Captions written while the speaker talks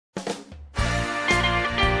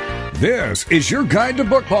This is your guide to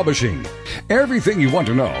book publishing. Everything you want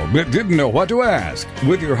to know but didn't know what to ask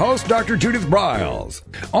with your host, Dr. Judith Briles.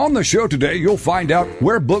 On the show today, you'll find out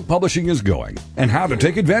where book publishing is going and how to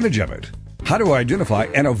take advantage of it. How to identify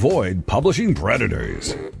and avoid publishing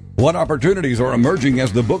predators. What opportunities are emerging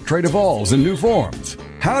as the book trade evolves in new forms.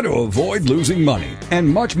 How to avoid losing money and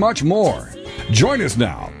much, much more. Join us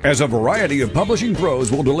now as a variety of publishing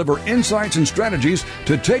pros will deliver insights and strategies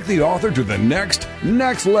to take the author to the next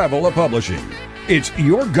level of publishing. It's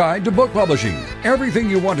your guide to book publishing. Everything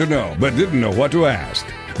you want to know but didn't know what to ask.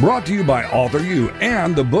 Brought to you by Author U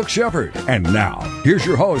and The Book Shepherd. And now, here's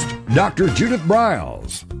your host, Dr. Judith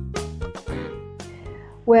Briles.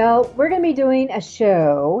 Well, we're going to be doing a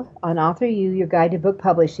show on Author U, your guide to book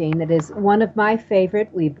publishing, that is one of my favorite.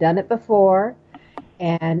 We've done it before.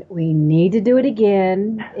 And we need to do it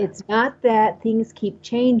again. It's not that things keep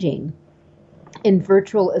changing in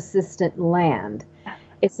virtual assistant land.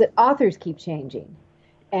 It's that authors keep changing.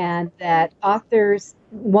 And that authors,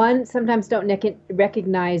 one, sometimes don't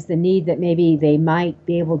recognize the need that maybe they might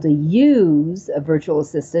be able to use a virtual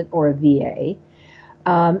assistant or a VA.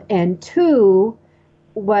 And two,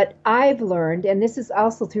 what I've learned, and this is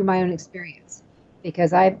also through my own experience,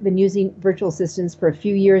 because I've been using virtual assistants for a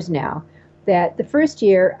few years now, that the first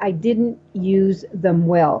year I didn't use them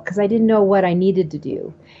well because I didn't know what I needed to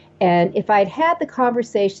do. And if I'd had the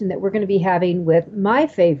conversation that we're going to be having with my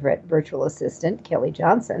favorite virtual assistant, Kelly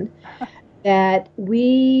Johnson, that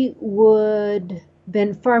we would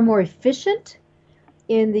been far more efficient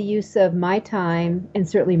in the use of my time and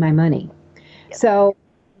certainly my money. Yep. So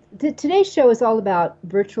today's show is all about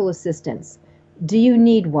virtual assistants. Do you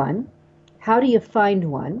need one? How do you find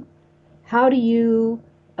one? How do you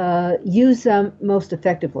use them most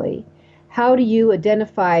effectively? How do you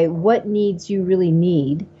identify what needs you really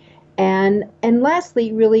need? And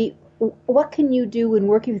lastly, really, what can you do when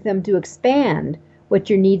working with them to expand what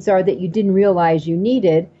your needs are that you didn't realize you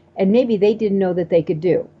needed and maybe they didn't know that they could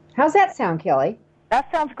do? How's that sound, Kelly?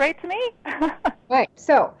 That sounds great to me. Right.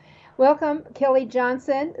 So welcome, Kelly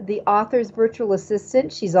Johnson, the author's virtual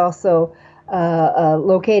assistant. She's also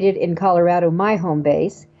located in Colorado, my home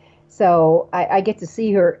base. So I get to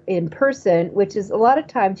see her in person, which is a lot of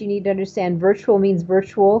times you need to understand virtual means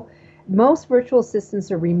virtual. Most virtual assistants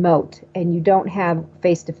are remote and you don't have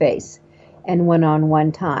face-to-face and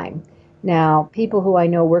one-on-one time. Now, people who I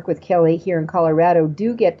know work with Kelly here in Colorado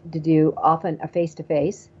do get to do often a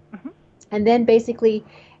face-to-face. Mm-hmm. And then basically,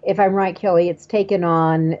 if I'm right, Kelly, it's taken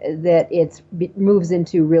on that it moves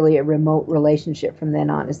into really a remote relationship from then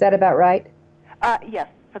on. Is that about right? Yes,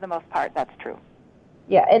 for the most part, that's true.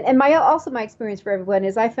 Yeah, and my experience for everyone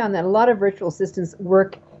is I found that a lot of virtual assistants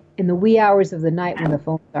work in the wee hours of the night when the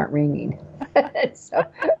phones aren't ringing. So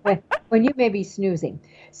when you may be snoozing.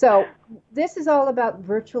 So this is all about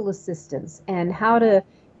virtual assistants and how to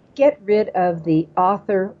get rid of the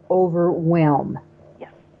author overwhelm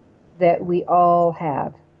that we all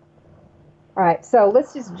have. All right, so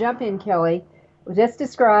let's just jump in, Kelly. Let's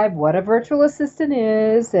describe what a virtual assistant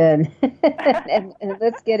is and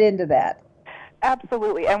let's get into that.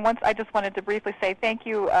 Absolutely. And I just wanted to briefly say thank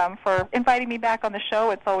you for inviting me back on the show.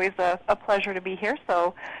 It's always a pleasure to be here.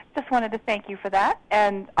 So just wanted to thank you for that.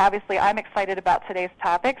 And obviously I'm excited about today's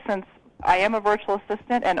topic since I am a virtual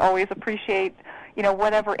assistant and always appreciate,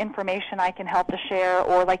 whatever information I can help to share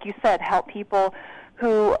or, like you said, help people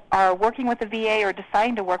who are working with a VA or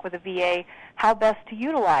deciding to work with a VA, how best to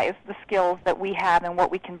utilize the skills that we have and what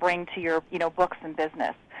we can bring to your, books and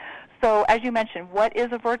business. So as you mentioned, what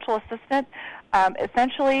is a virtual assistant?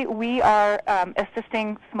 Essentially, we are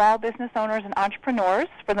assisting small business owners and entrepreneurs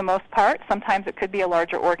for the most part. Sometimes it could be a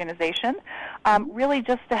larger organization, really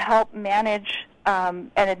just to help manage and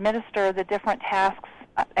administer the different tasks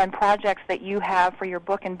and projects that you have for your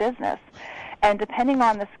book and business. And depending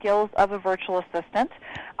on the skills of a virtual assistant,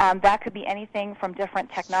 that could be anything from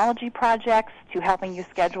different technology projects to helping you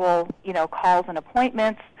schedule, calls and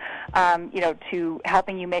appointments, to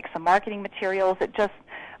helping you make some marketing materials. It just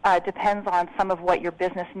depends on some of what your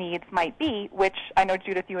business needs might be, which I know,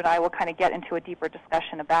 Judith, you and I will kind of get into a deeper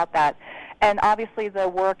discussion about that. And obviously the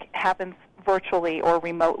work happens virtually or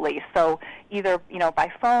remotely. So either,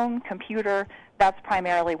 by phone, computer, that's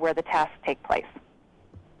primarily where the tasks take place.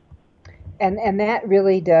 And that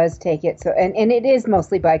really does take it. So and it is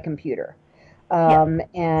mostly by computer. And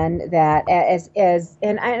that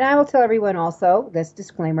and I will tell everyone also, this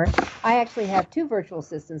disclaimer, I actually have two virtual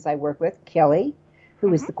assistants I work with, Kelly,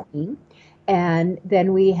 who is the queen, and then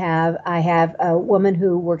I have a woman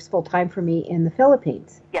who works full time for me in the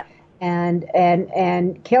Philippines. Yeah.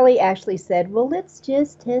 And Kelly actually said, well, let's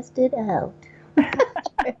just test it out.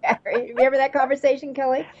 remember that conversation,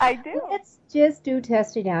 Kelly? I do. Let's just do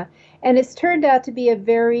testing out. And it's turned out to be a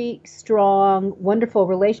very strong, wonderful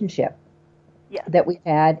relationship that we've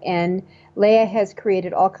had. And Leah has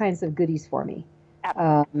created all kinds of goodies for me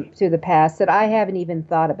through the past that I haven't even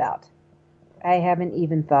thought about.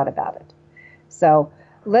 So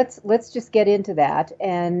let's just get into that.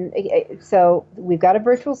 And so we've got a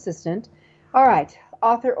virtual assistant. All right,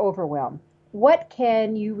 author overwhelm. What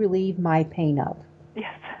can you relieve my pain of?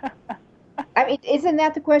 Yes. I mean, isn't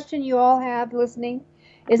that the question you all have listening?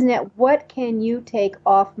 Isn't it, what can you take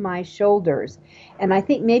off my shoulders? And I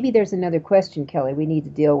think maybe there's another question, Kelly, we need to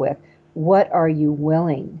deal with. What are you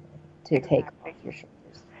willing to take off your shoulders?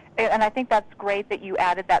 And I think that's great that you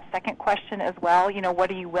added that second question as well.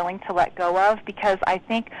 What are you willing to let go of? Because I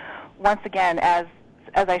think, once again, as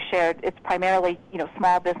I shared, it's primarily,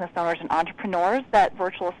 small business owners and entrepreneurs, that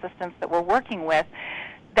virtual assistants that we're working with,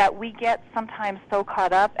 that we get sometimes so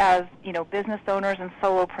caught up as, business owners and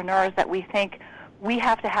solopreneurs that we think we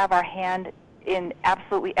have to have our hand in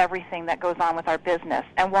absolutely everything that goes on with our business.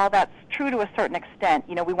 And while that's true to a certain extent,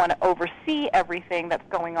 we want to oversee everything that's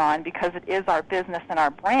going on because it is our business and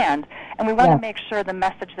our brand, and we want to make sure the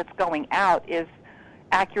message that's going out is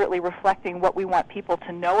accurately reflecting what we want people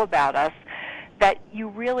to know about us, that you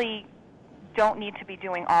really don't need to be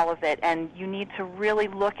doing all of it, and you need to really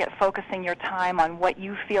look at focusing your time on what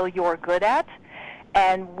you feel you're good at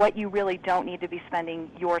and what you really don't need to be spending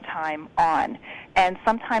your time on. And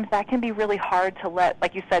sometimes that can be really hard to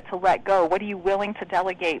like you said, to let go. What are you willing to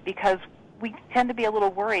delegate? Because we tend to be a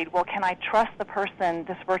little worried, well, can I trust the person,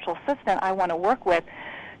 this virtual assistant I want to work with,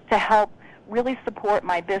 to help really support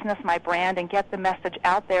my business, my brand, and get the message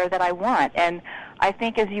out there that I want? And I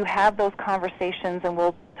think as you have those conversations, and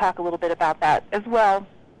we'll talk a little bit about that as well,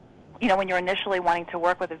 when you're initially wanting to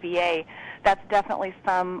work with a VA, that's definitely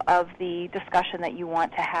some of the discussion that you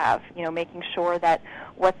want to have, making sure that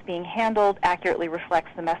what's being handled accurately reflects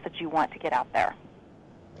the message you want to get out there.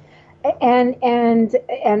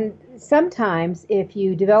 And sometimes if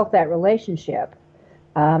you develop that relationship,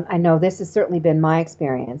 I know this has certainly been my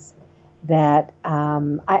experience, that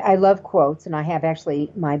I love quotes, and I have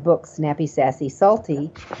actually my book, Snappy, Sassy, Salty,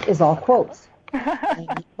 is all quotes.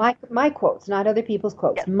 my quotes, not other people's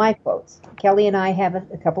quotes, yes. My quotes. Kelly and I have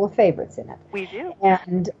a couple of favorites in it. We do.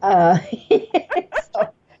 And and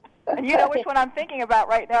you know which one I'm thinking about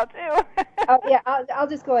right now, too. Oh, yeah, I'll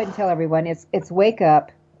just go ahead and tell everyone. It's wake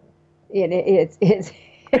up.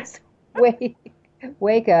 It's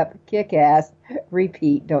wake up, kick ass,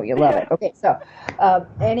 repeat. Don't you love it? Okay, so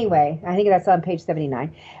anyway, I think that's on page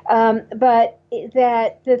 79. But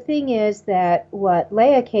that the thing is that what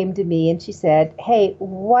Leah came to me and she said, hey,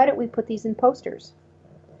 why don't we put these in posters?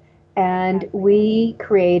 And we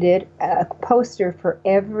created a poster for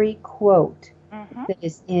every quote that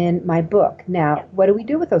is in my book. Now, what do we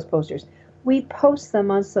do with those posters? We post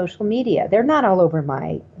them on social media. They're not all over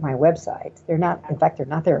my website. They're not, in fact, they're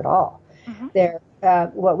not there at all. They're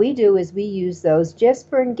what we do is we use those just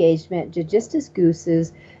for engagement, just as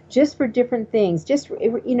gooses, just for different things, just,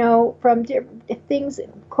 from things,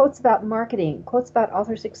 quotes about marketing, quotes about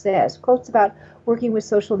author success, quotes about working with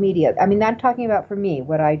social media. I mean, I'm talking about for me,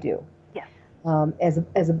 what I do as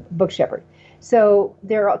a book shepherd. So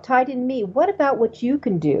they're all tied in me. What about what you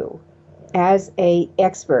can do as a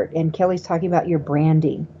expert? And Kelly's talking about your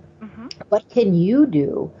branding. What can you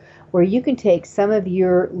do where you can take some of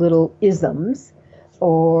your little isms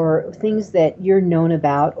or things that you're known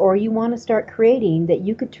about, or you want to start creating, that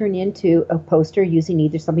you could turn into a poster using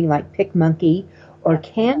either something like PicMonkey or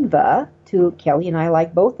Canva. Kelly and I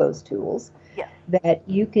like both those tools that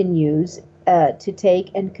you can use to take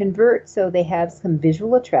and convert so they have some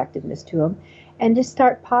visual attractiveness to them, and just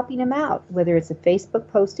start popping them out, whether it's a Facebook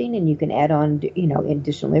posting and you can add on,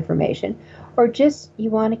 additional information, or just you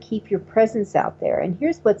want to keep your presence out there. And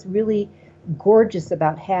here's what's really gorgeous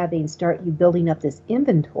about start you building up this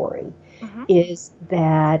inventory is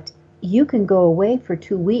that you can go away for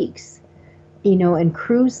 2 weeks, and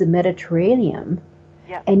cruise the Mediterranean,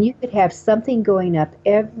 and you could have something going up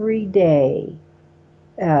every day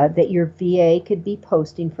that your VA could be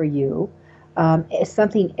posting for you,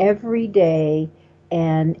 something every day,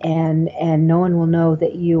 and no one will know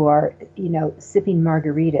that you are, sipping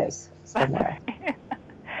margaritas somewhere.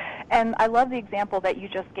 And I love the example that you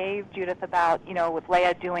just gave, Judith, about, with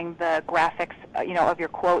Leah doing the graphics, of your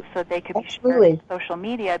quotes so they could be shared on social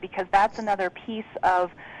media, because that's another piece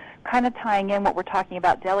of kind of tying in what we're talking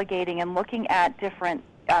about delegating and looking at different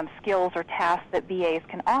skills or tasks that VAs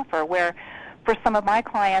can offer, where for some of my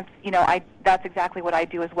clients, that's exactly what I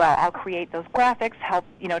do as well. I'll create those graphics, help,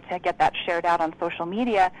 to get that shared out on social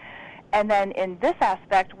media. And then in this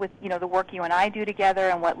aspect, with the work you and I do together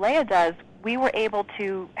and what Leah does, we were able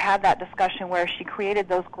to have that discussion where she created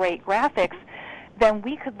those great graphics. Then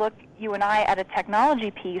we could look, you and I, at a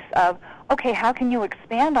technology piece of, okay, how can you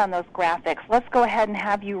expand on those graphics? Let's go ahead and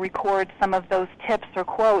have you record some of those tips or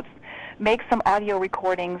quotes, make some audio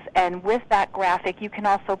recordings, and with that graphic, you can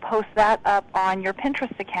also post that up on your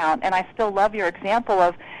Pinterest account. And I still love your example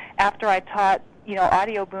of after I taught,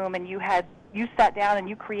 Audio Boom, and you sat down and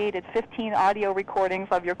you created 15 audio recordings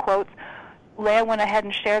of your quotes. Leah went ahead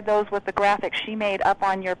and shared those with the graphics she made up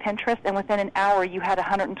on your Pinterest, and within an hour you had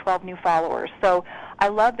 112 new followers. So I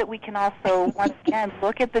love that we can also, once again,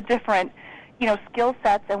 look at the different skill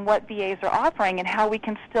sets and what VAs are offering and how we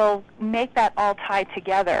can still make that all tie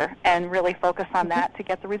together and really focus on that to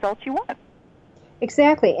get the results you want.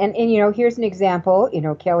 Exactly. And here's an example.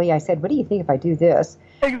 Kelly, I said, what do you think if I do this?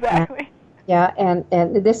 Exactly.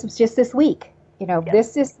 And this was just this week.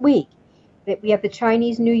 Yes. This week that we have the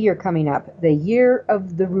Chinese New Year coming up, the Year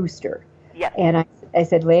of the Rooster. Yes. And I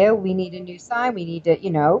said, Leah, we need a new sign. We need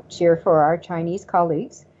to, cheer for our Chinese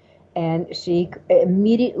colleagues. And she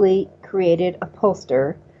immediately created a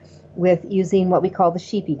poster with using what we call the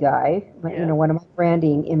sheepy guy, one of my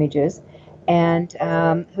branding images, and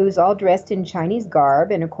who's all dressed in Chinese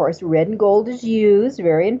garb. And, of course, red and gold is used,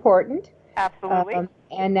 very important. Absolutely.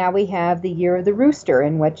 And now we have the Year of the Rooster.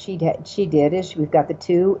 And what she did is we've got the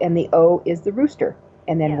 2, and the O is the rooster,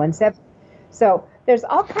 and then 17. So there's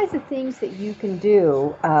all kinds of things that you can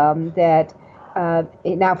do that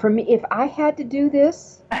now for me, if I had to do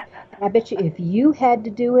this, I bet you if you had to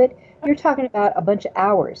do it, you're talking about a bunch of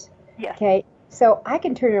hours. Yes. Okay? So I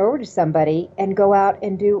can turn it over to somebody and go out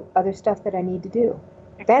and do other stuff that I need to do.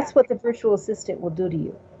 Exactly. That's what the virtual assistant will do to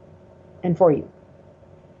you and for you.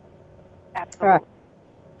 Absolutely. All right.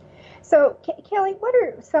 So, Kelly, what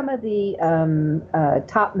are some of the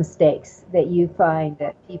top mistakes that you find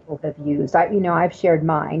that people have used? I've shared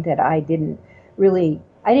mine that I didn't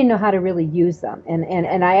know how to really use them,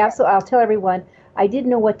 and I'll tell everyone I didn't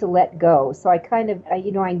know what to let go. So I kind of I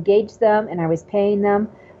engaged them and I was paying them,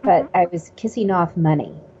 but I was kissing off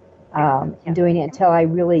money and doing it until I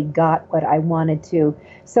really got what I wanted to.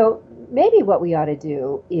 So maybe what we ought to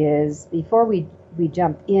do is before we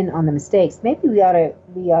jump in on the mistakes, maybe we ought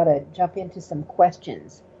to jump into some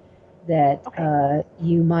questions that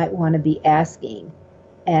you might want to be asking.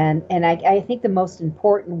 And I think the most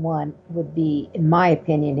important one would be, in my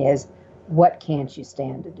opinion, is what can't you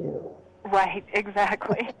stand to do? Right,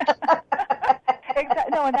 exactly.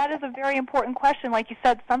 No, and that is a very important question. Like you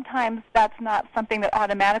said, sometimes that's not something that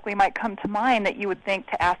automatically might come to mind that you would think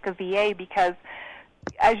to ask a VA, because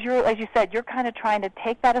as you said, you're kind of trying to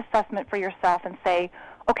take that assessment for yourself and say,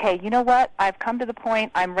 okay, you know what? I've come to the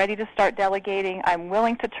point. I'm ready to start delegating. I'm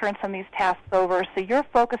willing to turn some of these tasks over. So you're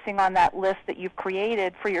focusing on that list that you've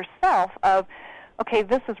created for yourself of, okay,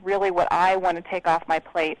 this is really what I want to take off my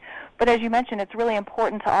plate. But as you mentioned, it's really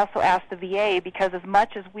important to also ask the VA, because as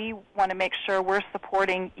much as we want to make sure we're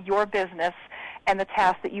supporting your business and the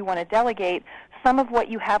tasks that you want to delegate, some of what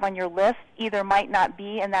you have on your list either might not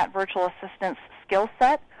be in that virtual assistant's skill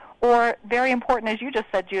set, or very important, as you just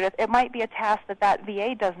said, Judith, it might be a task that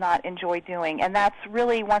VA does not enjoy doing. And that's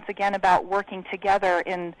really, once again, about working together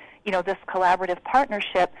in this collaborative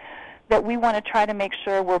partnership, that we want to try to make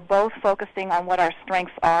sure we're both focusing on what our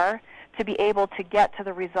strengths are to be able to get to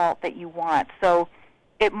the result that you want. So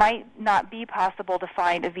it might not be possible to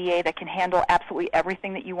find a VA that can handle absolutely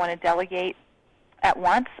everything that you want to delegate at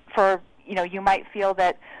once. You might feel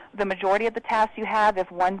that the majority of the tasks you have,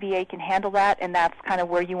 if one VA can handle that and that's kind of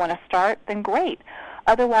where you want to start, then great.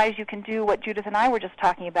 Otherwise, you can do what Judith and I were just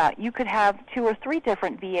talking about. You could have 2 or 3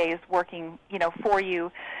 different VAs working, for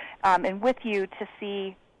you and with you to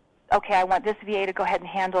see, okay, I want this VA to go ahead and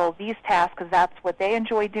handle these tasks because that's what they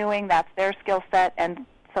enjoy doing, that's their skill set, and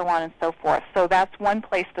so on and so forth. So that's one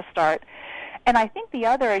place to start. And I think the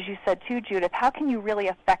other, as you said too, Judith, how can you really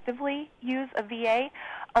effectively use a VA?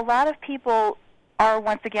 A lot of people are,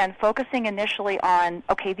 once again, focusing initially on,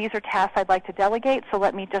 okay, these are tasks I'd like to delegate, so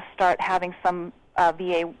let me just start having some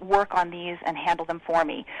VA work on these and handle them for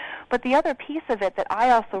me. But the other piece of it that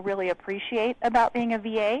I also really appreciate about being a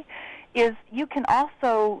VA is you can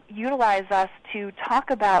also utilize us to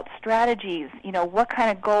talk about strategies, what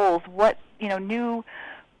kind of goals, what, new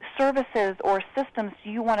services or systems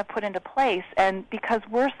do you want to put into place. And because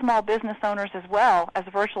we're small business owners as well as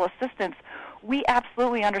virtual assistants, we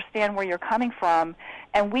absolutely understand where you're coming from,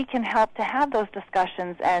 and we can help to have those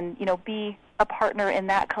discussions and, be a partner in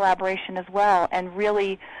that collaboration as well, and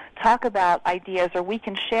really talk about ideas, or we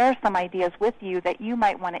can share some ideas with you that you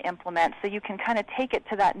might want to implement so you can kind of take it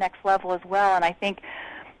to that next level as well. And I think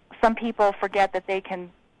some people forget that they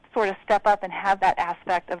can sort of step up and have that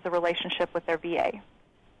aspect of the relationship with their VA.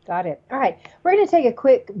 Got it. All right. We're going to take a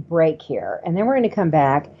quick break here, and then we're going to come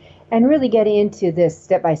back and really get into this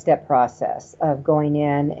step-by-step process of going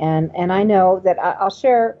in. And I know that I'll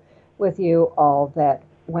share with you all that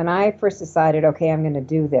when I first decided, okay, I'm going to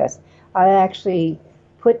do this, I actually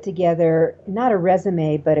put together not a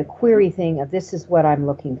resume, but a query thing of this is what I'm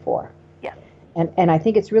looking for. Yeah. And I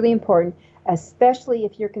think it's really important, especially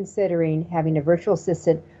if you're considering having a virtual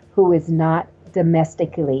assistant who is not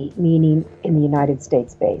domestically, meaning in the United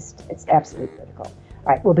States based. It's absolutely critical. All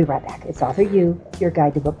right, we'll be right back. It's Author U, your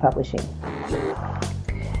guide to book publishing.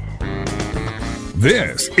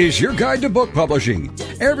 This is your guide to book publishing.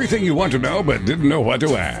 Everything you want to know but didn't know what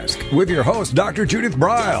to ask. With your host, Dr. Judith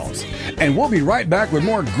Briles. And we'll be right back with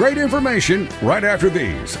more great information right after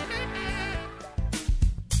these.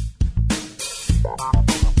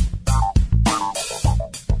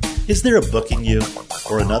 Is there a book in you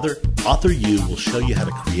or another? Author U will show you how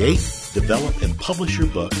to create, develop, and publish your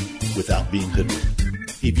book without being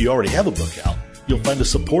hoodwinked. If you already have a book out, you'll find a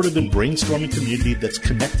supportive and brainstorming community that's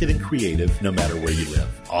connected and creative no matter where you live.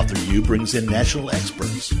 Author U brings in national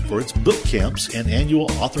experts for its book camps and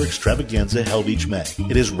annual author extravaganza held each May.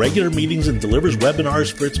 It has regular meetings and delivers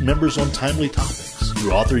webinars for its members on timely topics.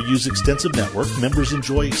 Through Author U's extensive network, members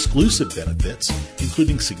enjoy exclusive benefits,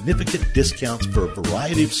 including significant discounts for a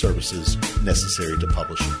variety of services necessary to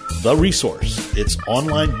publishing. The Resource, its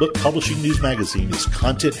online book publishing news magazine, is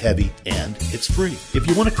content-heavy and it's free. If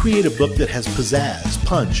you want to create a book that has pizzazz,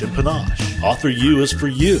 punch, and panache, Author U is for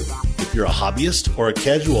you. If you're a hobbyist or a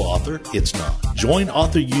casual author, it's not. Join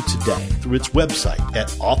Author U today through its website at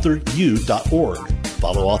authoru.org.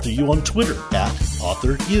 Follow Author U on Twitter at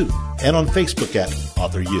AuthorU and on Facebook at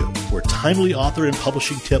Author U, where timely author and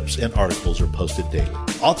publishing tips and articles are posted daily.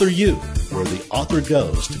 Author U, where the author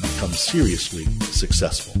goes to become seriously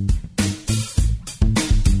successful.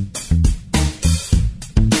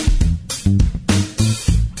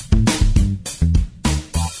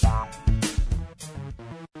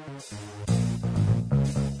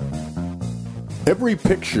 Every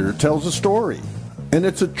picture tells a story. And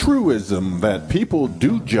it's a truism that people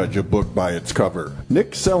do judge a book by its cover.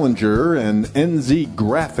 Nick Sellinger and NZ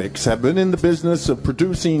Graphics have been in the business of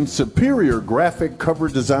producing superior graphic cover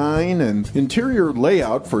design and interior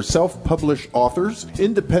layout for self-published authors,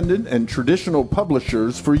 independent and traditional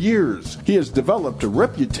publishers for years. He has developed a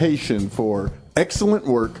reputation for excellent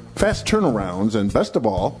work, fast turnarounds, and best of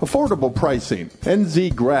all, affordable pricing.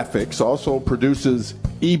 NZ Graphics also produces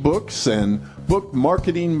ebooks and book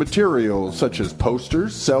marketing materials such as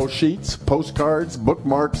posters, sell sheets, postcards,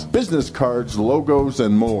 bookmarks, business cards, logos,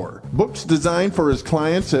 and more. Books designed for his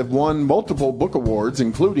clients have won multiple book awards,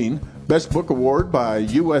 including Best Book Award by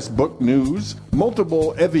U.S. Book News,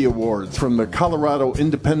 multiple Evie Awards from the Colorado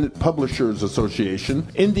Independent Publishers Association,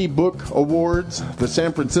 Indie Book Awards, the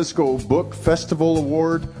San Francisco Book Festival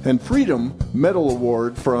Award, and Freedom Medal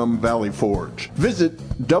Award from Valley Forge. Visit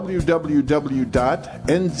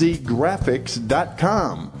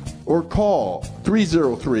www.nzgraphics.com or call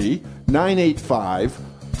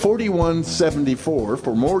 303-985-4174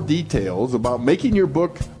 for more details about making your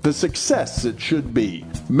book the success it should be.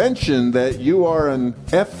 Mention that you are an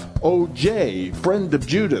FOJ, friend of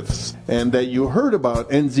Judith's, and that you heard about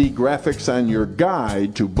NZ Graphics on your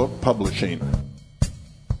guide to book publishing.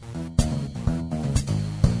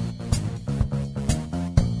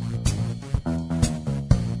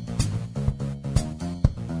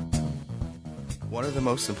 One of the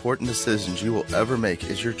most important decisions you will ever make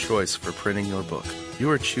is your choice for printing your book. You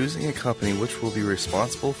are choosing a company which will be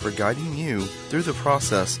responsible for guiding you through the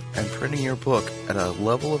process and printing your book at a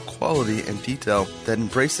level of quality and detail that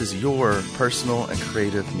embraces your personal and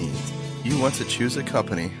creative needs. You want to choose a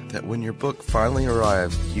company that when your book finally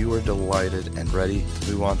arrives, you are delighted and ready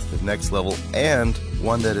to move on to the next level, and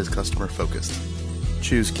one that is customer focused.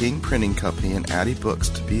 Choose King Printing Company and Addy Books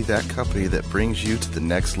to be that company that brings you to the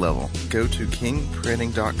next level. Go to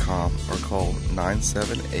kingprinting.com or call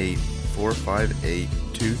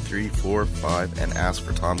 978-458-2345 and ask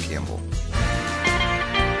for Tom Campbell.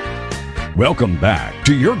 Welcome back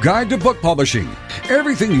to your guide to book publishing.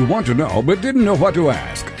 Everything you want to know but didn't know what to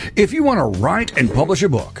ask. If you want to write and publish a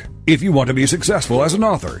book, if you want to be successful as an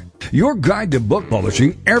author, your guide to book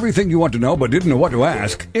publishing, everything you want to know but didn't know what to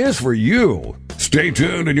ask, is for you. Stay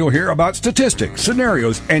tuned and you'll hear about statistics,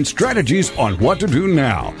 scenarios, and strategies on what to do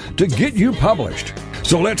now to get you published.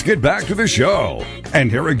 So let's get back to the show. And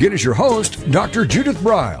here again is your host, Dr. Judith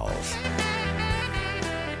Briles.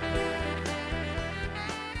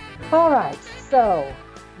 All right, so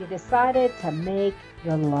you decided to make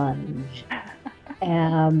the lunge.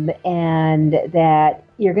 and that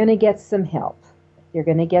you're going to get some help. You're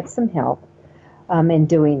going to get some help in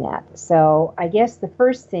doing that. So I guess the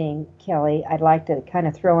first thing, Kelly, I'd like to kind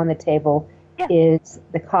of throw on the table is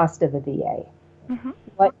the cost of a VA. Mm-hmm.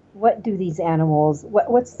 What do these animals,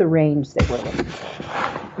 what's the range that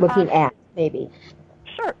we're looking at, maybe?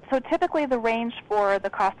 Sure. So typically the range for the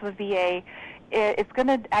cost of a VA is going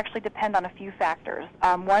to actually depend on a few factors.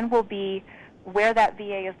 One will be where that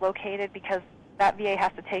VA is located, because that VA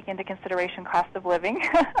has to take into consideration cost of living,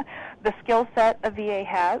 the skill set a VA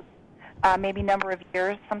has, maybe number of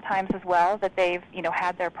years sometimes as well that they've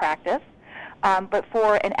had their practice. But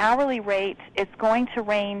for an hourly rate, it's going to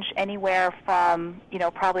range anywhere from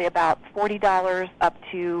probably about $40 up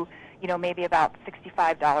to maybe about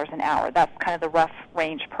 $65 an hour. That's kind of the rough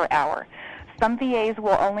range per hour. Some VAs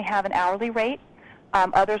will only have an hourly rate.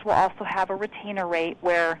 Others will also have a retainer rate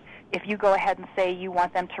where if you go ahead and say you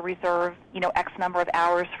want them to reserve X number of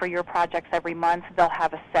hours for your projects every month, they'll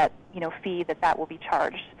have a set fee that will be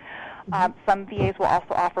charged. Some VAs will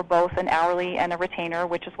also offer both an hourly and a retainer,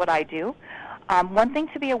 which is what I do. One thing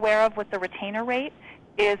to be aware of with the retainer rate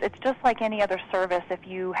is it's just like any other service if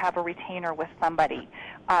you have a retainer with somebody.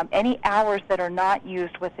 Any hours that are not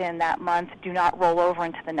used within that month do not roll over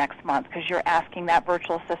into the next month because you're asking that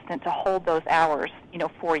virtual assistant to hold those hours,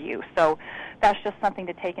 for you. So that's just something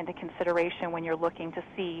to take into consideration when you're looking to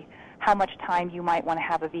see how much time you might want to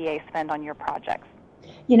have a VA spend on your projects.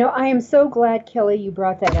 I am so glad, Kelly, you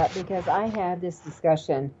brought that up because I had this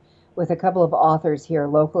discussion with a couple of authors here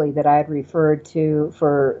locally that I had referred to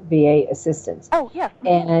for VA assistance. Oh, yes.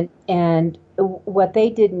 And what they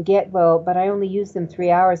didn't get, but I only used them 3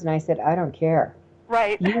 hours, and I said, I don't care.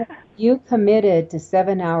 Right. You committed to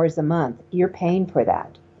 7 hours a month. You're paying for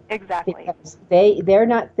that. Exactly. Because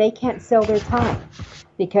they can't sell their time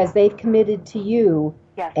because they've committed to you.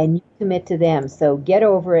 Yes. And you commit to them. So get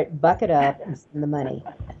over it, buck it up, and send the money.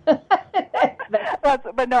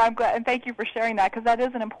 But no, I'm glad, and thank you for sharing that because that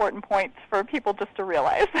is an important point for people just to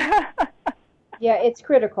realize. Yeah, it's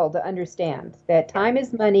critical to understand that time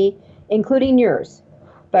is money, including yours.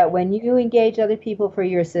 But when you engage other people for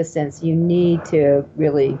your assistance, you need to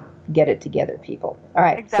really get it together, people. All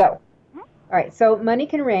right. Exactly. All right. So money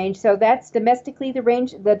can range. So that's domestically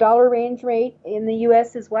the dollar range rate in the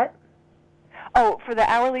U.S. is what? Oh, for the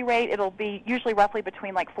hourly rate, it'll be usually roughly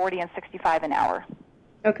between like 40 and 65 an hour.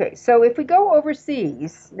 Okay, so if we go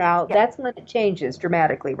overseas, now that's when it changes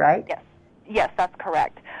dramatically, right? Yes, that's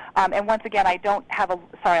correct. And once again, I don't have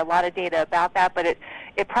a lot of data about that, but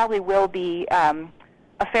it probably will be a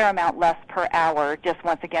fair amount less per hour, just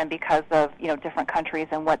once again because of different countries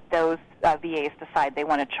and what those VAs decide they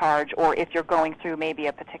want to charge, or if you're going through maybe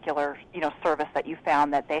a particular service that you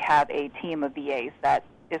found that they have a team of VAs that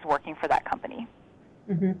is working for that company.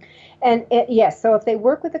 Mm-hmm. And yes, so if they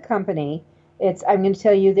work with a company, I'm going to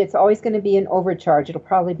tell you that it's always going to be an overcharge. It'll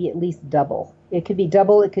probably be at least double. It could be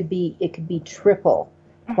double. It could be triple,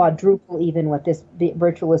 quadruple even what this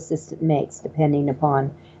virtual assistant makes, depending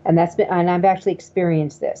upon. And I've actually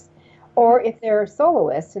experienced this. Or if they're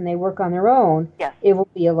soloists and they work on their own, it will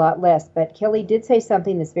be a lot less. But Kelly did say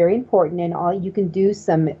something that's very important, and you can do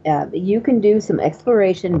some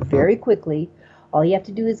exploration very quickly. All you have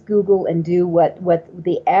to do is Google and do what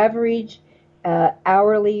the average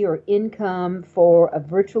hourly or income for a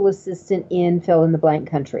virtual assistant in fill-in-the-blank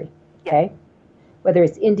country, okay? Whether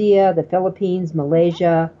it's India, the Philippines,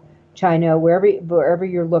 Malaysia, China, wherever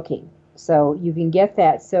you're looking. So you can get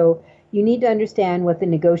that. So you need to understand what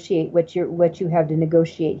you have to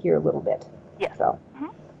negotiate here a little bit. Yes. So,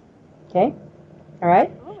 okay? All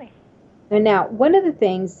right? Absolutely. And now, one of the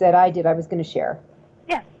things that I was going to share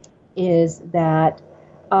is that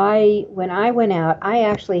when I went out, I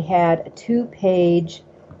actually had a 2-page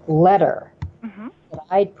letter that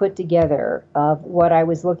I'd put together of what I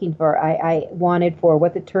was looking for. I wanted for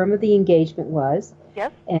what the term of the engagement was.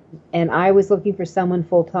 Yes. And I was looking for someone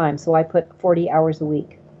full-time, so I put 40 hours a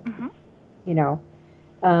week. And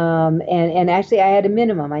actually I had a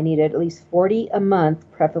minimum. I needed at least 40 a month,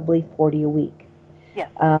 preferably 40 a week. Yes.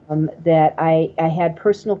 That I had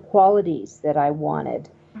personal qualities that I wanted.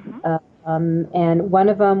 And one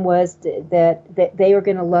of them was that they are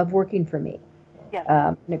going to love working for me. Yes.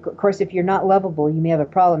 And of course, if you're not lovable, you may have a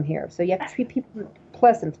problem here. So you have to treat people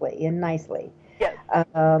pleasantly and nicely. Yes.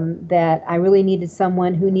 That I really needed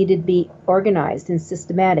someone who needed to be organized and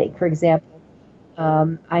systematic. For example,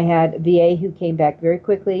 I had a VA who came back very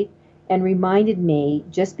quickly and reminded me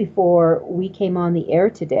just before we came on the air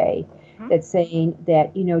today that saying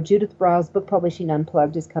that, Judith Briles' Book Publishing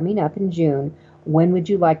Unplugged is coming up in June. When would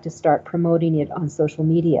you like to start promoting it on social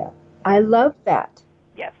media? I love that.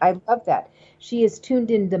 Yes. I love that. she is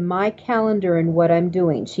tuned into my calendar and what I'm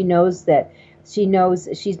doing. She knows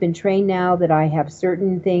she's been trained now that I have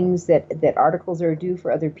certain things that articles are due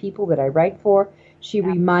for other people that I write for. She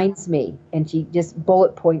reminds me, and she just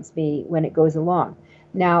bullet points me when it goes along.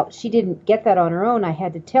 Now, she didn't get that on her own. I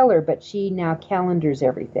had to tell her, but she now calendars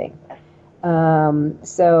everything.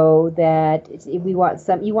 So that you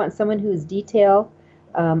want someone who's detail.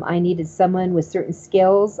 I needed someone with certain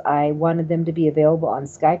skills. I wanted them to be available on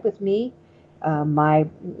Skype with me. My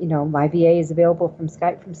VA is available from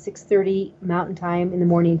Skype from 6:30 Mountain Time in the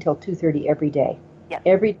morning until 2:30 every day. Yes.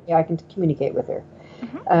 Every day I can communicate with her.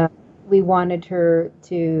 Mm-hmm. We wanted her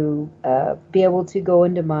to be able to go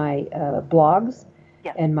into my blogs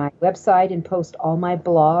and my website and post all my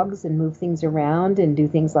blogs and move things around and do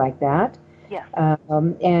things like that. Yes.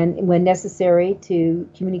 And when necessary, to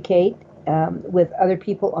communicate with other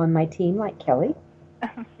people on my team, like Kelly.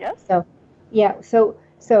 Yes. So, yeah.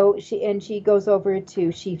 So she goes over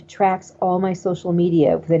she tracks all my social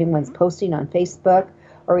media. If anyone's posting on Facebook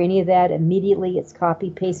or any of that, immediately it's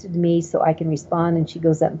copy pasted to me so I can respond, and she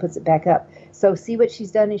goes up and puts it back up. So see what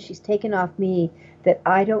she's done is she's taken off me that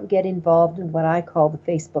I don't get involved in what I call the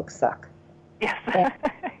Facebook suck. Yes.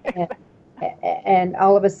 And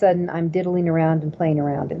all of a sudden I'm diddling around and playing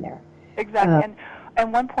around in there. Exactly.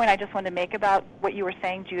 And one point I just wanted to make about what you were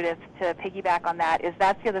saying, Judith, to piggyback on that, is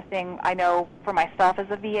that's the other thing I know for myself as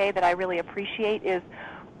a VA that I really appreciate is,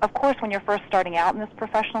 of course, when you're first starting out in this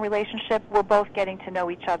professional relationship, we're both getting to know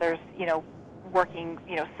each other's, working,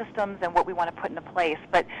 systems and what we want to put into place.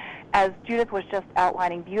 But as Judith was just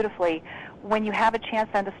outlining beautifully, when you have a chance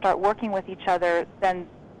then to start working with each other, then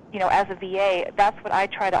as a VA, that's what I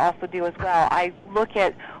try to also do as well. I look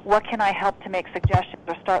at what can I help to make suggestions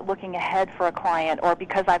or start looking ahead for a client, or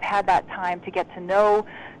because I've had that time to get to know,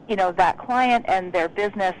 that client and their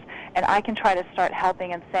business, and I can try to start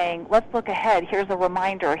helping and saying, let's look ahead. Here's a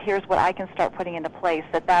reminder. Here's what I can start putting into place.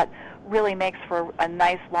 That really makes for a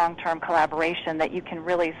nice long-term collaboration that you can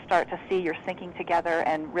really start to see you're syncing together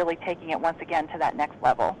and really taking it once again to that next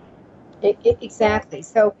level. Exactly.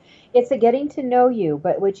 So it's a getting to know you,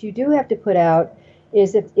 but what you do have to put out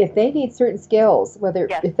is if they need certain skills,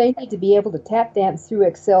 if they need to be able to tap dance through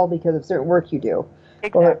Excel because of certain work you do,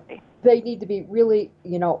 exactly, or they need to be really,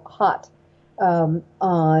 hot on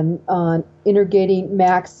integrating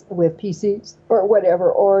Macs with PCs or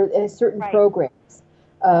whatever, or certain programs,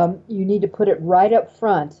 you need to put it right up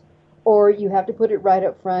front, or you have to put it right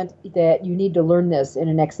up front that you need to learn this in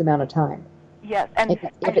an X amount of time. Yes, and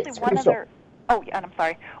actually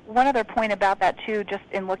one other point about that too, just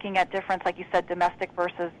in looking at difference, like you said, domestic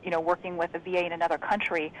versus, working with a VA in another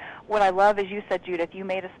country. What I love is you said, Judith, you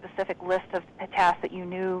made a specific list of tasks that you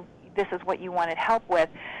knew this is what you wanted help with.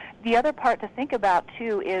 The other part to think about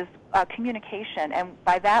too is communication, and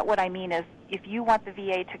by that what I mean is if you want the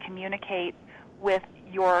VA to communicate with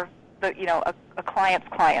a client's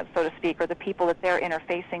client, so to speak, or the people that they're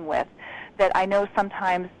interfacing with, that I know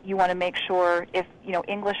sometimes you want to make sure if,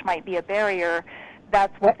 English might be a barrier,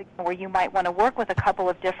 that's where you might want to work with a couple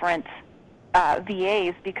of different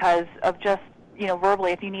VAs because of just,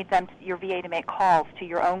 verbally, if you need your VA to make calls to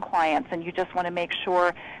your own clients and you just want to make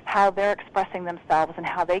sure how they're expressing themselves and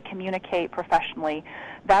how they communicate professionally,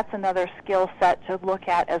 that's another skill set to look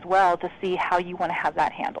at as well to see how you want to have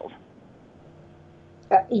that handled.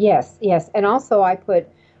 Yes. And also I put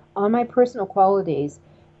on my personal qualities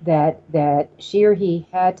that she or he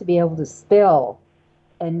had to be able to spell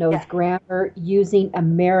and knows grammar using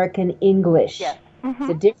American English. Yes. Mm-hmm.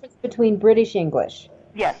 The difference between British English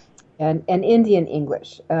and Indian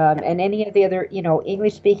English and any of the other,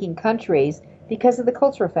 English-speaking countries because of the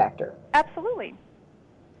cultural factor. Absolutely.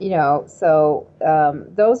 So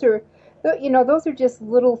those are just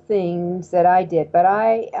little things that I did. But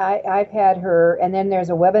I've had her, and then there's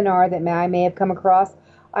a webinar that I may have come across.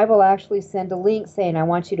 I will actually send a link saying I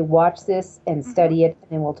want you to watch this and study it,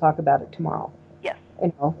 and then we'll talk about it tomorrow. Yes.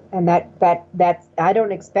 And that's I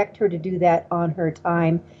don't expect her to do that on her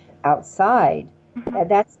time outside. Mm-hmm.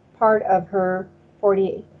 That's part of her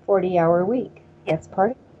 40-hour week. That's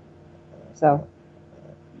part of it. So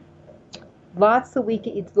lots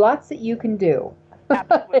that you can do.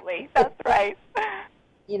 Absolutely. That's right.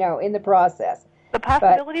 In the process. The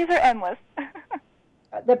possibilities are endless.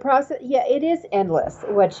 The process, it is endless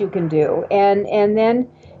what you can do, and then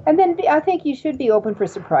I think you should be open for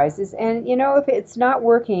surprises. And if it's not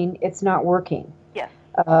working, it's not working. Yes.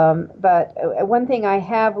 But one thing I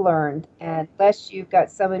have learned, unless you've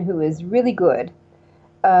got someone who is really good,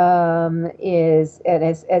 is and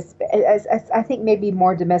as I think maybe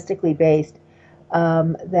more domestically based,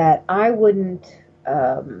 that I wouldn't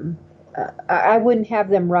I wouldn't have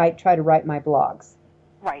them try to write my blogs.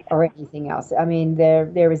 Right. Or anything else. I mean,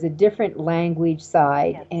 there is a different language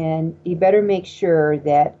side, yes. And you better make sure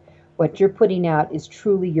that what you're putting out is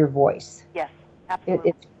truly your voice. Yes,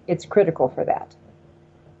 absolutely. It's critical for that.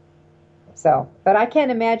 So, but I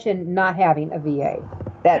can't imagine not having a VA.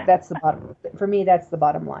 That's the bottom. For me, that's the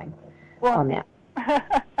bottom line on that.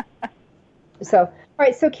 So, all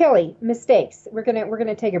right. So, Kelly, mistakes. We're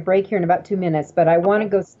gonna take a break here in about 2 minutes, but I want to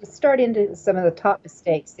go start into some of the top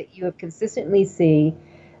mistakes that you have consistently see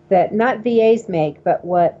that not VAs make, but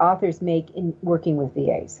what authors make in working with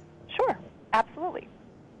VAs. Sure, absolutely.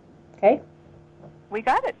 Okay. We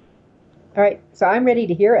got it. All right. So I'm ready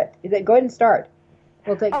to hear it. Go ahead and start.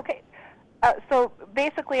 We'll take. Okay. So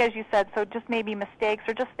basically, as you said, so just maybe mistakes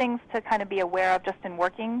or just things to kind of be aware of just in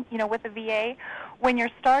working, with a VA. When you're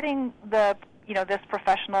starting this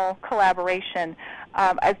professional collaboration,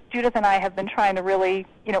 as Judith and I have been trying to really,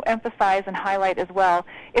 emphasize and highlight as well,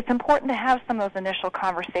 it's important to have some of those initial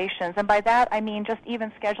conversations. And by that, I mean just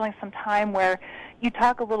even scheduling some time where you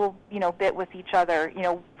talk a little, bit with each other,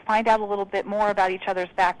 find out a little bit more about each other's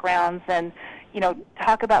backgrounds and,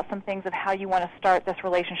 talk about some things of how you want to start this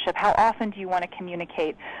relationship. How often do you want to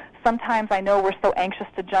communicate? Sometimes I know we're so anxious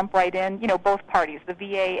to jump right in, both parties, the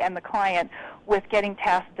VA and the client, with getting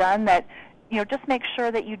tasks done that, just make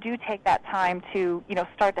sure that you do take that time to,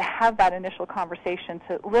 start to have that initial conversation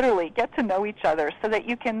to literally get to know each other so that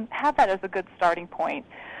you can have that as a good starting point.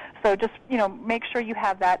 So just, make sure you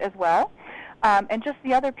have that as well. And just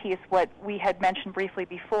the other piece, what we had mentioned briefly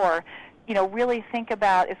before, really think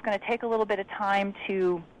about it's going to take a little bit of time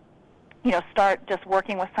to, start just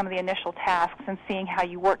working with some of the initial tasks and seeing how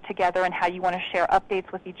you work together and how you want to share updates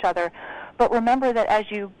with each other. But remember that as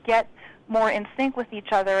you get more in sync with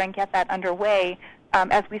each other and get that underway,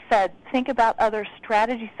 as we said, think about other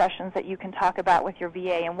strategy sessions that you can talk about with your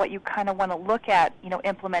VA and what you kind of want to look at,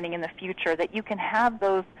 implementing in the future, that you can have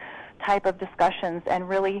those type of discussions and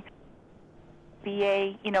really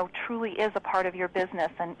VA, truly is a part of your business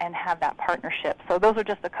and have that partnership. So those are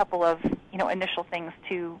just a couple of, initial things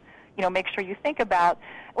to, make sure you think about.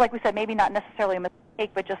 Like we said, maybe not necessarily a mistake,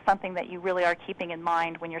 but just something that you really are keeping in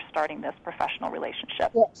mind when you're starting this professional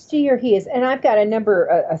relationship. Yeah, she or he is. And I've got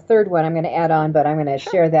a third one I'm going to add on, but I'm going to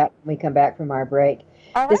share that when we come back from our break.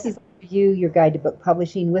 All right. This is your guide to book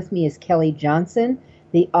publishing. With me is Kelly Johnson,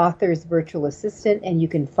 the author's virtual assistant, and you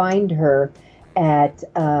can find her at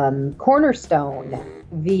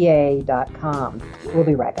cornerstoneva.com. We'll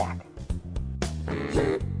be right back.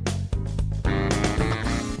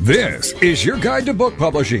 This is your guide to book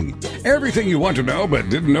publishing. Everything you want to know but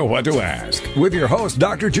didn't know what to ask. With your host,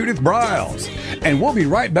 Dr. Judith Briles. And we'll be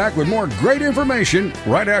right back with more great information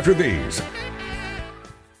right after these.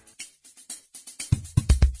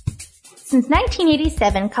 Since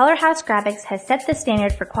 1987, Color House Graphics has set the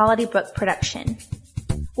standard for quality book production.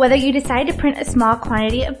 Whether you decide to print a small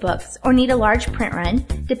quantity of books or need a large print run,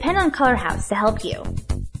 depend on Color House to help you.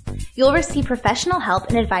 You'll receive professional help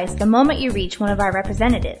and advice the moment you reach one of our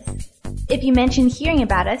representatives. If you mention hearing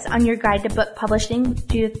about us on your guide to book publishing with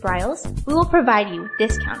Judith Briles, we will provide you with a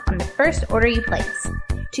discount on the first order you place.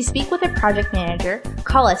 To speak with a project manager,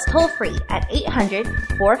 call us toll-free at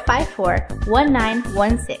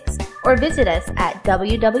 800-454-1916 or visit us at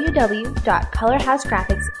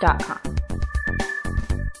www.colorhousegraphics.com.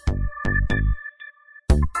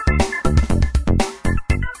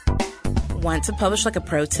 Want to publish like a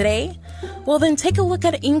pro today? Well, then take a look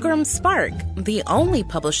at Ingram Spark, the only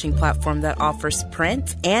publishing platform that offers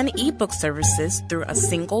print and ebook services through a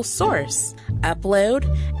single source. Upload,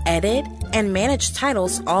 edit, and manage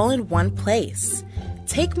titles all in one place.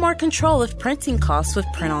 Take more control of printing costs with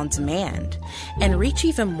print on demand, and reach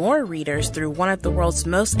even more readers through one of the world's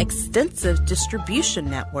most extensive distribution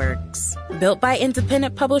networks. Built by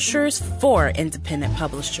independent publishers for independent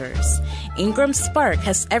publishers, Ingram Spark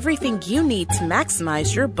has everything you need to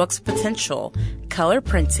maximize your book's potential: color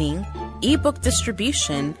printing, ebook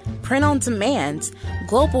distribution, print on demand,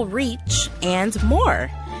 global reach, and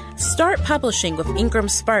more. Start publishing with Ingram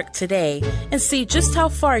Spark today and see just how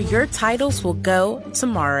far your titles will go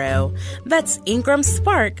tomorrow. That's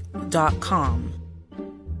ingramspark.com.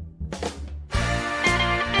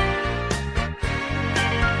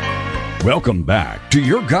 Welcome back to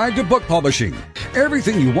your guide to book publishing.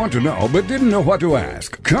 Everything you want to know but didn't know what to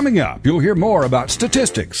ask. Coming up, you'll hear more about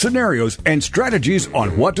statistics, scenarios, and strategies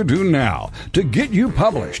on what to do now to get you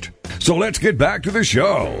published. So let's get back to the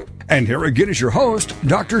show. And here again is your host,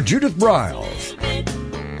 Dr. Judith Briles.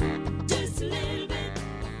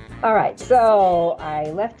 All right, so I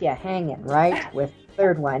left you hanging, right, with the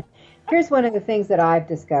third one. Here's one of the things that I've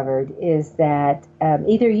discovered is that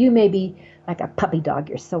either you may be like a puppy dog,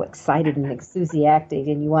 you're so excited and enthusiastic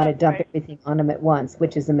and you want to dump everything on them at once,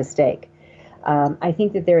 which is a mistake. I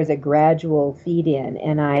think that there is a gradual feed in,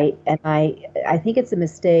 and I think it's a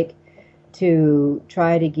mistake to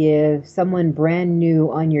try to give someone brand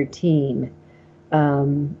new on your team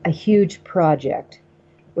a huge project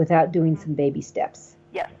without doing some baby steps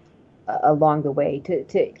along the way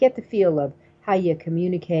to get the feel of how you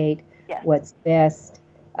communicate, what's best.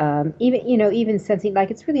 Even sensing,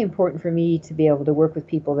 like, it's really important for me to be able to work with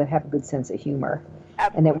people that have a good sense of humor.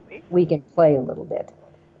 Absolutely. And that we can play a little bit.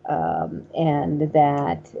 And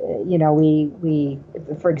that, we,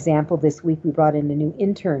 for example, this week we brought in a new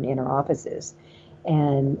intern in our offices.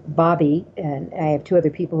 And Bobby, and I have 2 other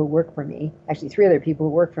people who work for me, actually 3 other people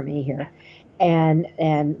who work for me here.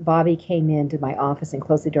 And Bobby came into my office and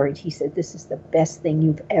closed the door, and she said, "This is the best thing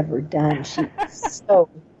you've ever done." She was so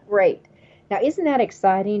great. Now, isn't that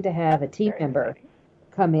exciting to have a team member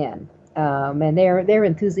come in? And they're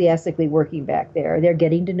enthusiastically working back there. They're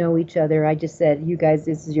getting to know each other. I just said, "You guys,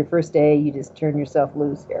 this is your first day. You just turn yourself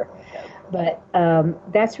loose here." But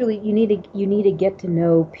that's really, you need to get to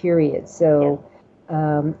know, period. So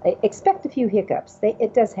expect a few hiccups.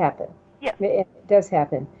 It does happen. Yeah. It does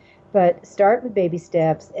happen. But start with baby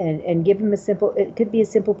steps and give them it could be a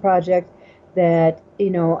simple project that,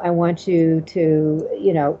 I want you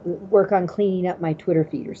to, work on cleaning up my Twitter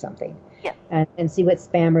feed or something. Yeah. And see what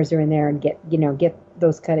spammers are in there and get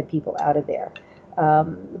those kind of people out of there.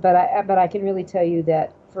 But I can really tell you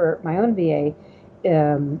that for my own VA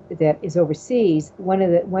that is overseas, one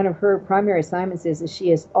of her primary assignments is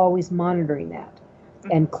she is always monitoring that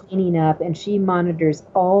and cleaning up, and she monitors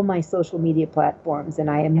all my social media platforms, and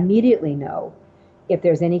I immediately know if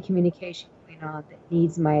there's any communication going on that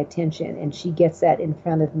needs my attention, and she gets that in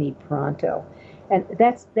front of me pronto. And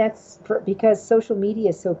that's because social media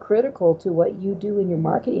is so critical to what you do in your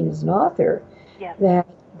marketing as an author. Yeah.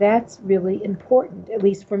 That's really important. At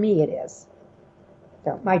least for me, it is.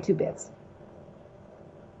 So my 2 bits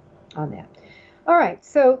on that. All right.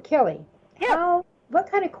 So Kelly, what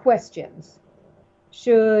kind of questions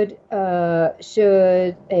should a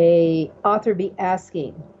author be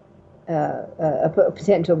asking a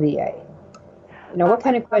potential VA? What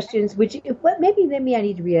kind of questions maybe I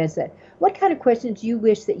need to realize that. What kind of questions you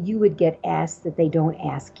wish that you would get asked that they don't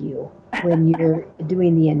ask you when you're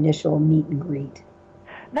doing the initial meet and greet?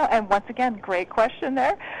 No, and once again, great question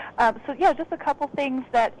there. Just a couple things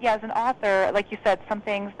that, as an author, like you said, some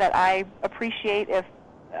things that I appreciate if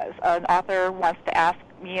an author wants to ask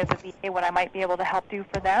me as a VA what I might be able to help do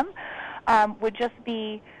for them, would just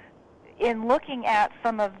be in looking at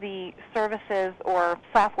some of the services or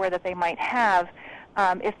software that they might have.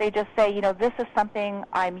 If they just say, this is something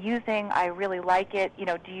I'm using, I really like it,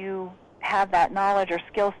 do you have that knowledge or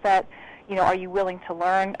skill set? Are you willing to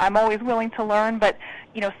learn? I'm always willing to learn, but,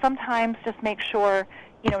 sometimes just make sure,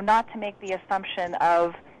 not to make the assumption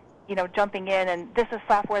of, jumping in and this is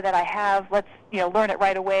software that I have, let's, learn it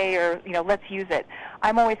right away, or, let's use it.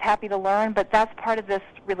 I'm always happy to learn, but that's part of this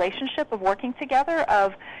relationship of working together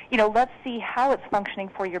of, let's see how it's functioning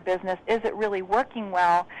for your business. Is it really working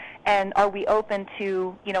well? And are we open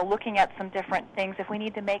to, looking at some different things if we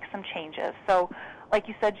need to make some changes? So like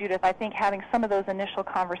you said, Judith, I think having some of those initial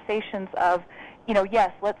conversations of,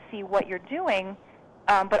 yes, let's see what you're doing,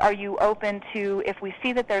 but are you open to, if we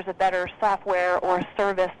see that there's a better software or a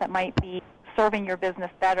service that might be serving your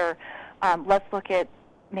business better, let's look at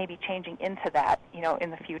maybe changing into that, in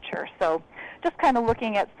the future. So just kind of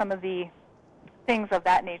looking at some of the things of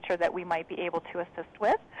that nature that we might be able to assist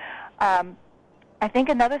with. I think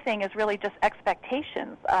another thing is really just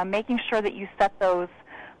expectations, making sure that you set those,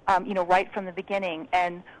 right from the beginning.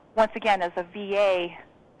 And once again, as a VA,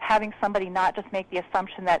 having somebody not just make the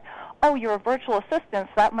assumption that, oh, you're a virtual assistant,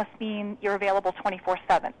 so that must mean you're available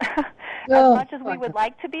 24/7. As much as we would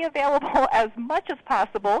like to be available as much as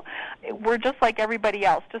possible, we're just like everybody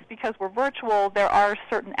else. Just because we're virtual, there are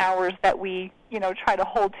certain hours that we, try to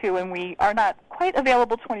hold to, and we are not quite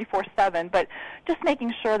available 24/7. But just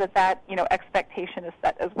making sure that expectation is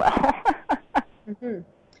set as well. Mm-hmm.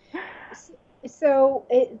 So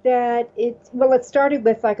it started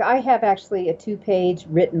with, like, I have actually a 2-page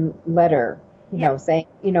written letter, saying,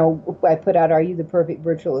 I put out, are you the perfect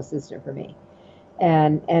virtual assistant for me?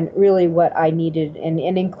 And really what I needed, and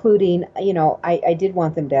including, I did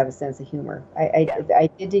want them to have a sense of humor. I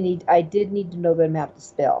did need to know them how to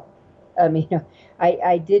spell.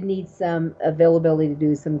 I did need some availability to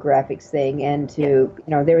do some graphics thing, and to,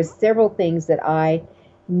 there was several things that I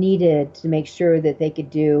needed to make sure that they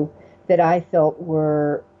could do that I felt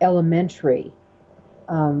were elementary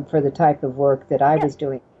for the type of work that I was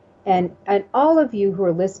doing. And all of you who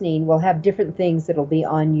are listening will have different things that will be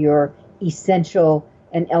on your essential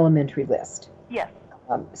and elementary list. Yes.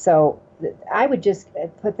 So I would just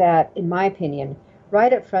put that, in my opinion,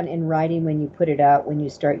 right up front in writing when you put it out, when you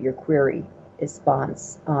start your query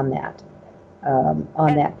response on that.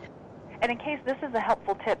 And in case this is a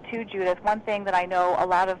helpful tip too, Judith, one thing that I know a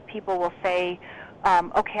lot of people will say,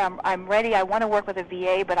 okay, I'm ready, I want to work with a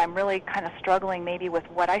VA, but I'm really kind of struggling maybe with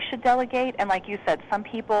what I should delegate. And like you said, some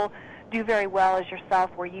people do very well as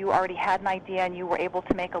yourself where you already had an idea and you were able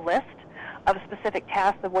to make a list of specific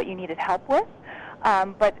tasks of what you needed help with.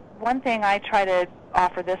 But one thing I try to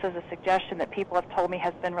offer this as a suggestion that people have told me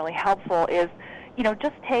has been really helpful is,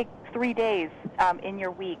 just take 3 days in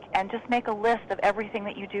your week and just make a list of everything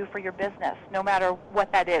that you do for your business, no matter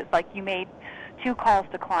what that is. Like you made 2 calls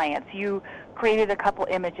to clients, you created a couple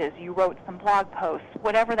images, you wrote some blog posts,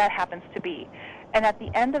 whatever that happens to be. And at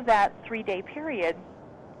the end of that 3-day period,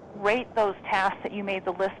 rate those tasks that you made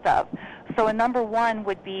the list of. So a number 1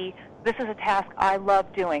 would be, this is a task I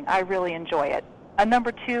love doing. I really enjoy it. A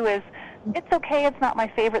number 2 is, it's okay, it's not my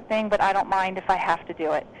favorite thing, but I don't mind if I have to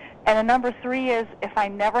do it. And a number 3 is, if I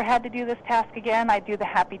never had to do this task again, I'd do the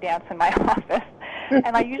happy dance in my office.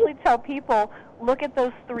 And I usually tell people, look at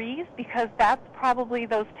those 3s, because that's probably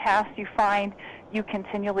those tasks you find you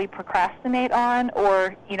continually procrastinate on,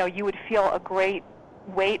 or you would feel a great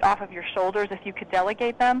weight off of your shoulders if you could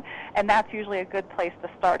delegate them. And that's usually a good place to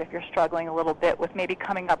start if you're struggling a little bit with maybe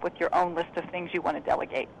coming up with your own list of things you want to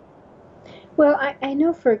delegate. Well, I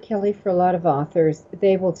know for Kelly, for a lot of authors,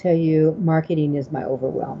 they will tell you marketing is my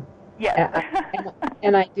overwhelm. Yes.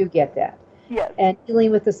 And I do get that. Yes. And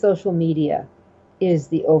dealing with the social media is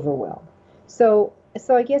the overwhelm. So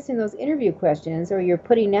I guess in those interview questions, or you're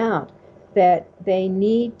putting out that they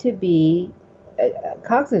need to be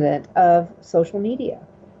cognizant of social media.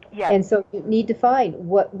 Yes. And so you need to find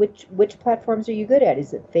which platforms are you good at?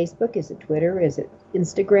 Is it Facebook? Is it Twitter? Is it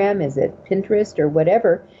Instagram? Is it Pinterest or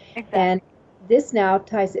whatever? Exactly. And this now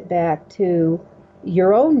ties it back to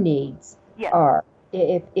your own needs. Yes. Are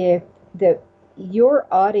if your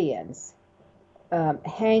audience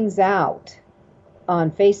hangs out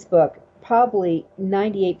on Facebook probably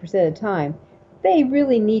 98% of the time, they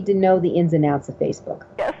really need to know the ins and outs of Facebook.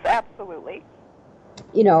 Yes, absolutely.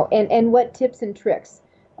 And what tips and tricks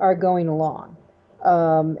are going along,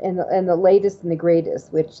 and the latest and the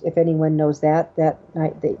greatest. Which, if anyone knows that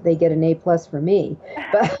they get an A+ for me.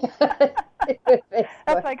 But that's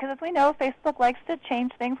right, because as we know, Facebook likes to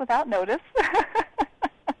change things without notice.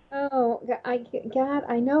 Oh, God,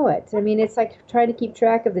 I know it. I mean, it's like trying to keep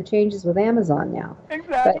track of the changes with Amazon now.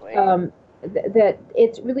 Exactly. But, that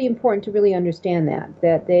it's really important to really understand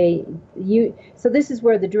that so this is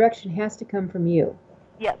where the direction has to come from you.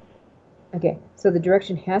 Yes. Okay, so the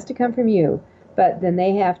direction has to come from you, but then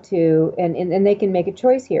they have to, and they can make a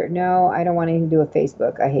choice here. No, I don't want anything to do with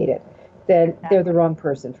Facebook. I hate it. Then they're the wrong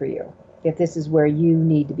person for you, if this is where you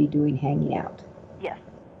need to be doing hanging out. Yes.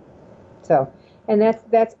 So, and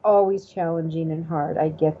that's always challenging and hard. I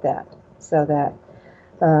get that. So that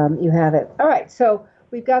you have it. All right, so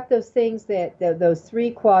we've got those things those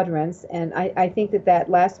 3 quadrants, and I think that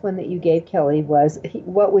last one that you gave, Kelly, was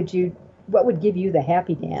what would give you the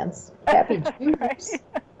happy dance, happy juice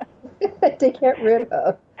to get rid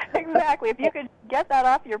of. Exactly. If you could get that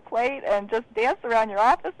off your plate and just dance around your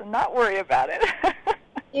office and not worry about it.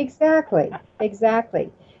 Exactly.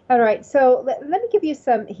 All right, so let me give you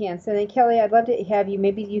some hints, and then Kelly, I'd love to have you.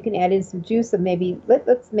 Maybe you can add in some juice, of maybe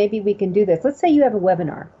maybe we can do this. Let's say you have a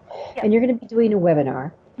webinar, and you're going to be doing a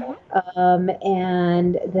webinar,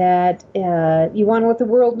 and that you want to let the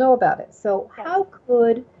world know about it. So how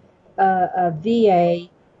could a VA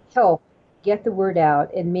help get the word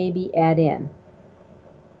out and maybe add in?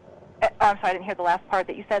 I'm sorry, I didn't hear the last part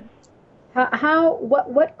that you said.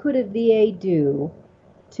 What could a VA do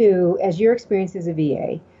to, as your experience as a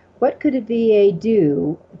VA, what could a VA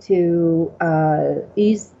do to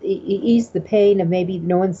ease the pain of maybe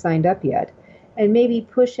no one signed up yet, and maybe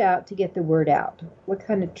push out to get the word out? What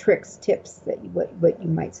kind of tricks, tips what you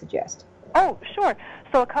might suggest? Oh, sure.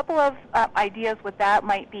 So a couple of ideas with that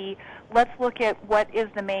might be, let's look at what is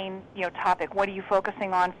the main topic. What are you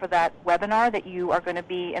focusing on for that webinar that you are going to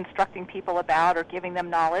be instructing people about or giving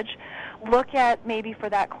them knowledge? Look at maybe for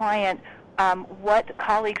that client, what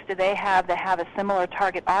colleagues do they have that have a similar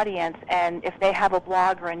target audience, and if they have a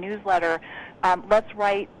blog or a newsletter, let's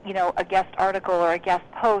write, a guest article or a guest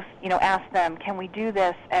post, ask them, can we do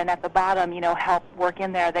this? And at the bottom, help work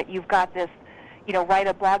in there that you've got this, write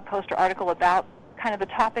a blog post or article about kind of the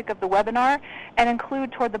topic of the webinar and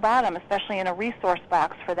include toward the bottom, especially in a resource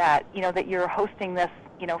box for that, that you're hosting this,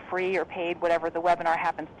 free or paid, whatever the webinar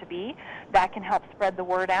happens to be. That can help spread the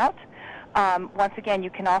word out. Once again,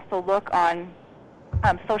 you can also look on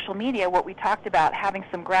social media, what we talked about, having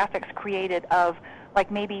some graphics created of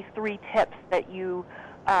like maybe 3 tips that you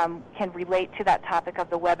can relate to that topic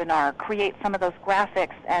of the webinar. Create some of those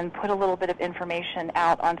graphics and put a little bit of information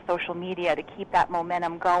out on social media to keep that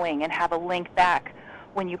momentum going, and have a link back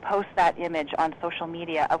when you post that image on social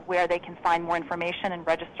media of where they can find more information and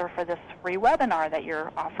register for this free webinar that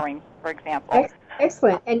you're offering, for example.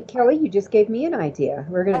 Excellent. And Kelly, you just gave me an idea.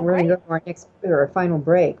 We're going to go to our next or final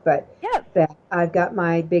break, but yes. That I've got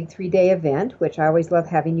my big 3-day event, which I always love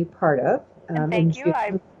having you part of. Thank you.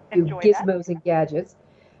 I enjoy gizmos and gadgets.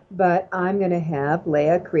 But I'm going to have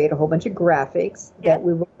Leah create a whole bunch of graphics that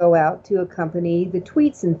we will go out to accompany the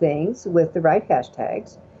tweets and things with the right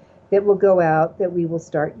hashtags that will go out, that we will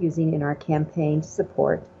start using in our campaign to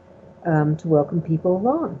support, to welcome people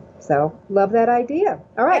along. So love that idea.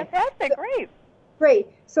 All right. Fantastic. Great.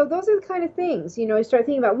 So those are the kind of things, I start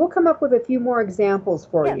thinking about. We'll come up with a few more examples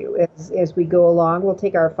for you as we go along. We'll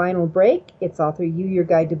take our final break. It's Author U, Your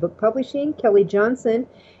Guide to Book Publishing, Kelly Johnson,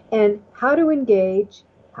 and how to engage,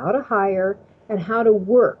 how to hire, and how to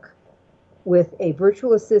work with a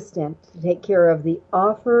virtual assistant to take care of the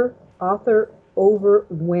author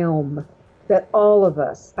overwhelm that all of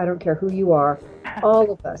us, I don't care who you are, all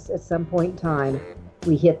of us at some point in time,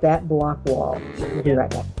 we hit that block wall. We'll be right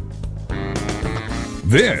back.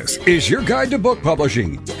 This is your guide to book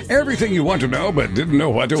publishing. Everything you want to know but didn't know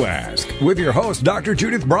what to ask. With your host, Dr.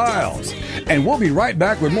 Judith Briles. And we'll be right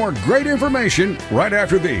back with more great information right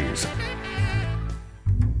after these.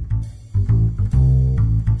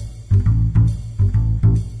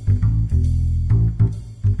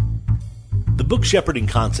 The book shepherding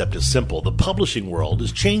concept is simple. The publishing world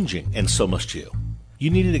is changing, and so must you. You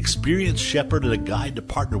need an experienced shepherd and a guide to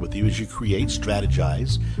partner with you as you create,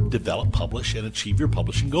 strategize, develop, publish, and achieve your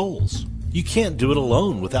publishing goals. You can't do it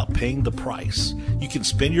alone without paying the price. You can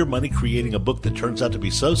spend your money creating a book that turns out to be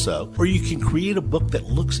so-so, or you can create a book that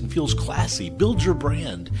looks and feels classy, builds your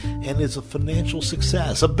brand, and is a financial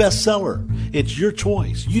success, a bestseller. It's your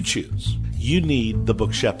choice. You choose. You need the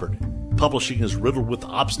book shepherd. Publishing is riddled with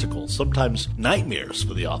obstacles, sometimes nightmares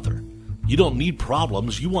for the author. You don't need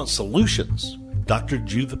problems, you want solutions. Dr.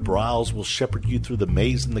 Judith Briles will shepherd you through the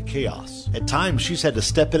maze and the chaos. At times, she's had to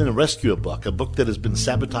step in and rescue a book that has been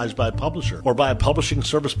sabotaged by a publisher, or by a publishing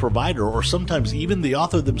service provider, or sometimes even the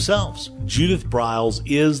author themselves. Judith Briles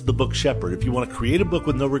is the book shepherd if you want to create a book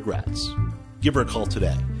with no regrets. Give her a call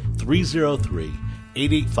today,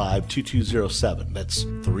 303-885-2207. That's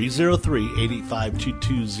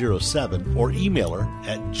 303-885-2207, or email her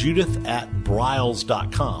at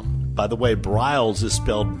judith@briles.com. By the way, Briles is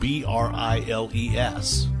spelled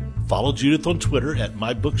B-R-I-L-E-S. Follow Judith on Twitter at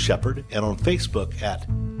My Book Shepherd and on Facebook at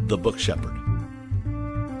The Book Shepherd.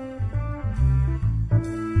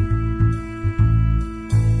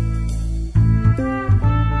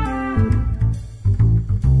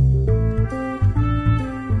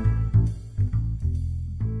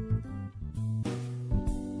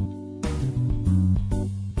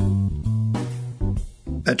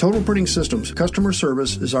 At Total Printing Systems, customer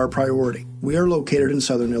service is our priority. We are located in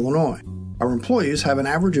Southern Illinois. Our employees have an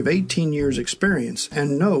average of 18 years experience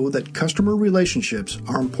and know that customer relationships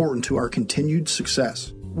are important to our continued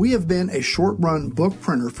success. We have been a short-run book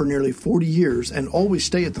printer for nearly 40 years and always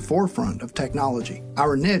stay at the forefront of technology.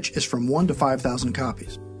 Our niche is from 1 to 5,000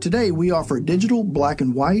 copies. Today, we offer digital, black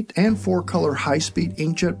and white, and 4-color high-speed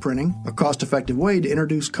inkjet printing, a cost-effective way to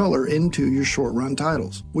introduce color into your short-run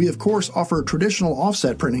titles. We, of course, offer traditional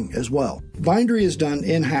offset printing as well. Bindery is done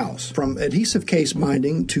in-house, from adhesive case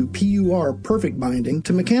binding to PUR perfect binding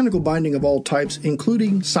to mechanical binding of all types,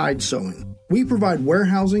 including side sewing. We provide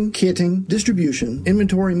warehousing, kitting, distribution,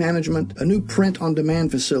 inventory management, a new print-on-demand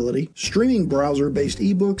facility, streaming browser-based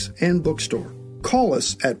ebooks, and bookstore. Call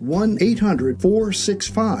us at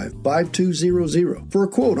 1-800-465-5200 for a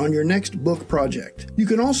quote on your next book project. You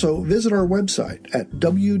can also visit our website at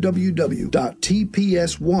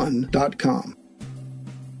www.tps1.com.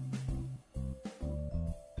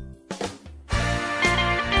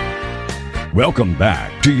 Welcome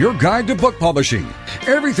back to your guide to book publishing.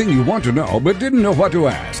 Everything you want to know but didn't know what to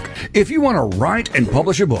ask. If you want to write and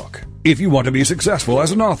publish a book, if you want to be successful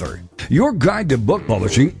as an author, your guide to book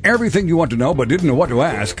publishing, everything you want to know but didn't know what to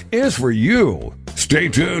ask, is for you. Stay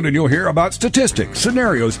tuned and you'll hear about statistics,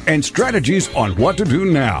 scenarios, and strategies on what to do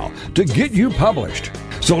now to get you published.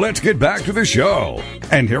 So let's get back to the show.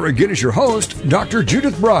 And here again is your host, Dr.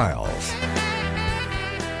 Judith Briles.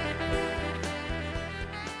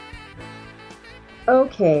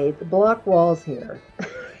 Okay, the block walls here.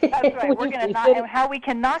 That's right. We're going to knock, and how we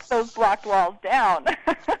can knock those blocked walls down.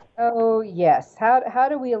 Oh, yes. How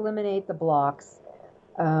do we eliminate the blocks?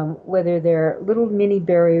 Whether they're little mini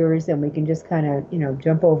barriers and we can just kind of,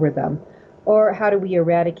 jump over them, or how do we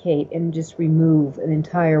eradicate and just remove an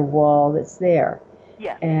entire wall that's there?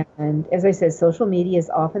 Yes. And as I said, social media is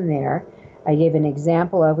often there. I gave an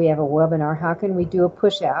example of, we have a webinar, how can we do a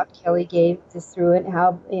push out? Kelly gave this through it,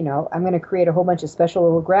 how, I'm going to create a whole bunch of special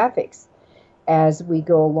little graphics as we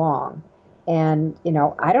go along. And,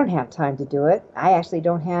 I don't have time to do it. I actually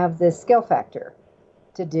don't have the skill factor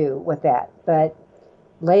to do with that. But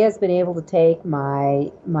Leia's been able to take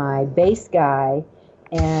my base guy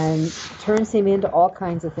and turns him into all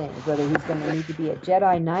kinds of things, whether he's going to need to be a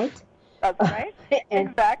Jedi Knight. That's right.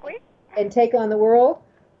 Exactly. And take on the world,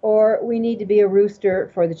 or we need to be a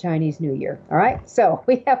rooster for the Chinese New Year. All right? So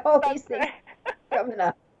we have all these things coming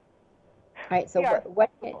up. All right, so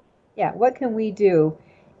what can we do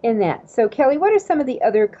in that? So Kelly, what are some of the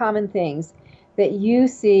other common things that you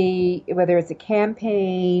see, whether it's a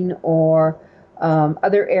campaign or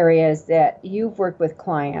other areas that you've worked with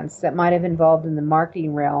clients that might have involved in the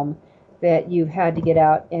marketing realm that you've had to get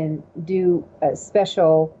out and do a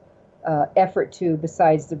special effort to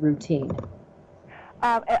besides the routine?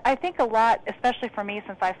 I think a lot, especially for me,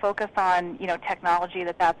 since I focus on technology,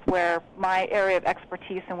 that's where my area of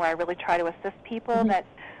expertise and where I really try to assist people. Mm-hmm. That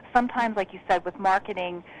sometimes, like you said, with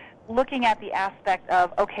marketing, looking at the aspect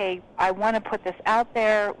of, okay, I want to put this out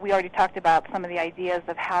there. We already talked about some of the ideas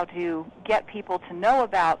of how to get people to know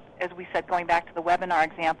about, as we said, going back to the webinar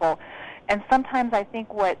example. And sometimes I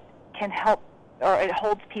think what can help, or it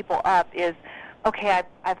holds people up, is, okay,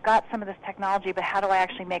 I've got some of this technology, but how do I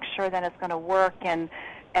actually make sure that it's going to work, and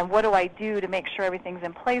what do I do to make sure everything's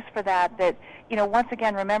in place for that? That, once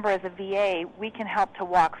again, remember, as a VA, we can help to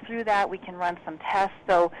walk through that. We can run some tests.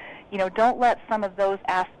 So, don't let some of those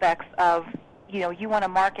aspects of, you want to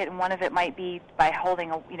market, and one of it might be by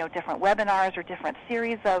holding, different webinars or different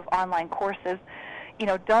series of online courses.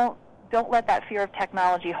 Don't let that fear of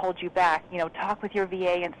technology hold you back. Talk with your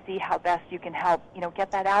VA and see how best you can help,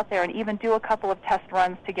 get that out there, and even do a couple of test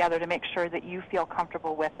runs together to make sure that you feel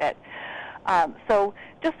comfortable with it. So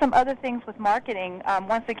just some other things with marketing.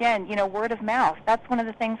 Once again, word of mouth. That's one of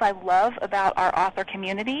the things I love about our author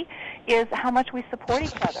community, is how much we support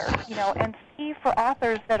each other, and see for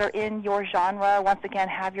authors that are in your genre, once again,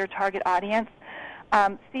 have your target audience.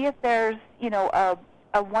 See if there's,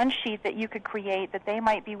 a one sheet that you could create that they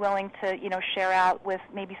might be willing to, share out with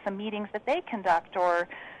maybe some meetings that they conduct, or,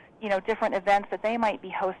 different events that they might be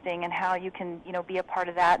hosting, and how you can, be a part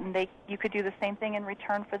of that, and you could do the same thing in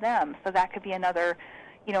return for them. So that could be another,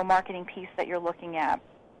 marketing piece that you're looking at.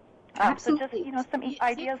 So just, some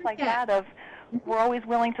ideas like that of, we're always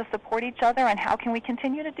willing to support each other, and how can we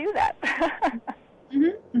continue to do that?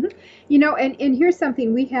 Mm-hmm, mm-hmm. And here's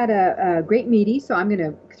something. We had a great meeting, so I'm going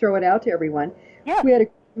to throw it out to everyone. Yeah. We had a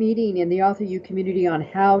meeting in the Author U community on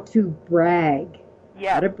how to brag.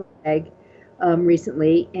 Yeah. How to brag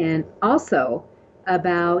recently, and also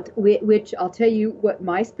about, which I'll tell you what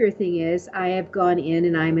my spirit thing is. I have gone in,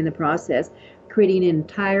 and I'm in the process creating an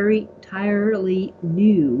entirely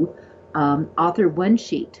new author one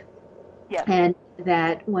sheet. Yes. And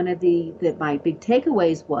that one of my big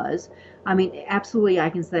takeaways was, absolutely I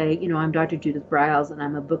can say, I'm Dr. Judith Briles and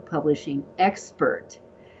I'm a book publishing expert,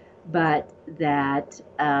 but that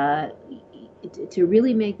to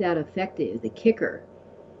really make that effective, the kicker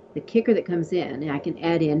that comes in, and I can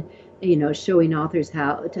add in, showing authors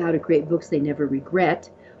how to create books they never regret,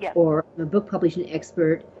 yes. Or I'm a book publishing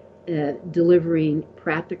expert, delivering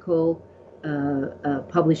practical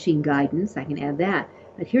publishing guidance. I can add that.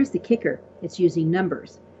 But here's the kicker. It's using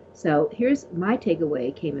numbers. So here's my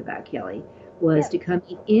takeaway came about, Kelly, was to come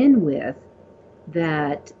in with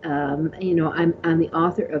that, I'm the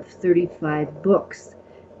author of 35 books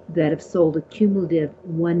that have sold a cumulative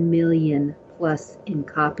 1 million plus in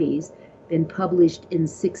copies, been published in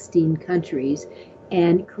 16 countries,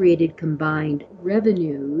 and created combined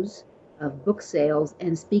revenues of book sales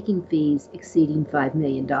and speaking fees exceeding $5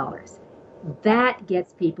 million. That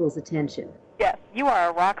gets people's attention. Yes, you are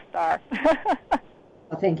a rock star.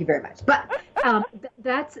 Well, thank you very much. But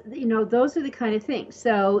that's, those are the kind of things.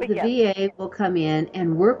 So the VA will come in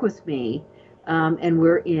and work with me, and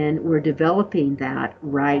we're developing that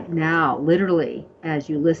right now, literally, as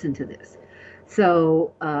you listen to this.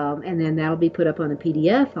 So, and then that'll be put up on a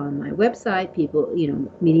PDF on my website. People,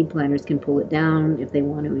 meeting planners can pull it down if they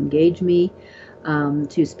want to engage me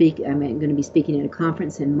to speak. I'm going to be speaking at a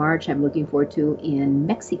conference in March I'm looking forward to in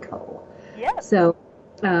Mexico. Yes. So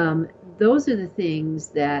those are the things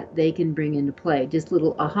that they can bring into play, just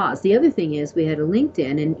little ahas. The other thing is we had a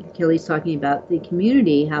LinkedIn, and Kelly's talking about the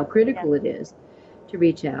community, how critical it is to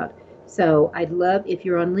reach out. So I'd love, if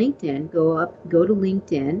you're on LinkedIn, go to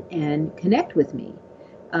LinkedIn and connect with me.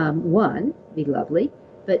 One, be lovely.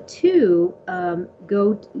 But two,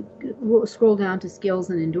 scroll down to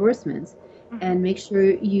skills and endorsements and make sure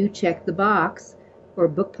you check the box for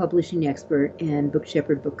book publishing expert and book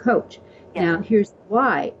shepherd book coach. Yeah. Now, here's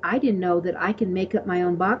why. I didn't know that I can make up my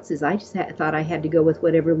own boxes. I just thought I had to go with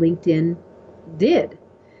whatever LinkedIn did.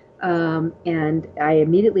 And I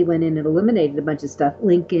immediately went in and eliminated a bunch of stuff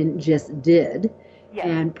LinkedIn just did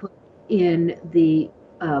and put in the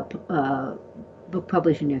book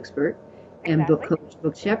publishing expert and book coach,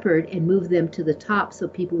 book shepherd, and move them to the top so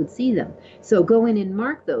people would see them. So go in and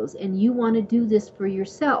mark those. And you want to do this for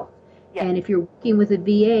yourself. Yes. And if you're working with a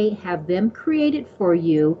VA, have them create it for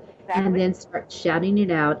you and then start shouting it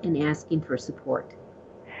out and asking for support.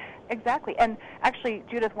 Exactly. And actually,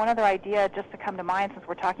 Judith, one other idea just to come to mind since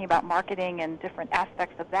we're talking about marketing and different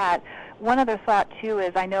aspects of that, one other thought, too,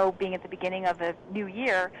 is I know being at the beginning of the new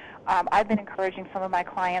year, I've been encouraging some of my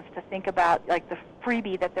clients to think about, like, the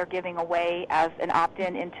freebie that they're giving away as an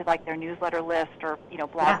opt-in into, like, their newsletter list or,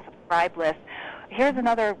 blog subscribe list. Here's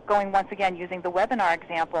another, going once again using the webinar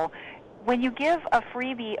example. When you give a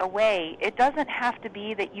freebie away, it doesn't have to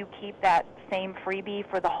be that you keep that same freebie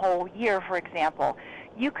for the whole year, for example.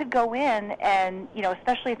 You could go in and,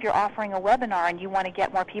 especially if you're offering a webinar and you want to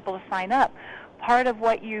get more people to sign up, part of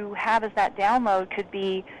what you have as that download could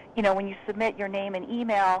be, when you submit your name and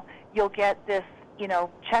email, you'll get this,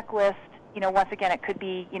 checklist. Once again, it could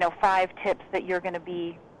be, 5 tips that you're going to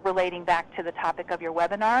be relating back to the topic of your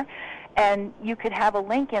webinar. And you could have a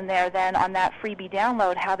link in there then on that freebie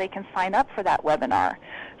download how they can sign up for that webinar.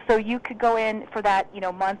 So you could go in for that,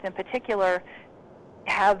 month in particular,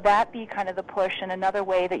 have that be kind of the push, and another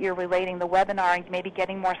way that you're relating the webinar and maybe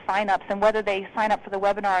getting more sign-ups. And whether they sign up for the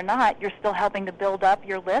webinar or not, you're still helping to build up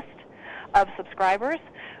your list of subscribers.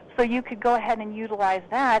 So you could go ahead and utilize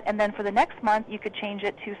that, and then for the next month you could change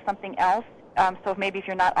it to something else. So maybe if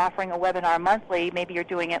you're not offering a webinar monthly, maybe you're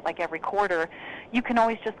doing it like every quarter, you can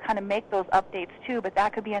always just kind of make those updates too, but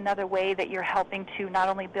that could be another way that you're helping to not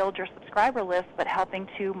only build your subscriber list, but helping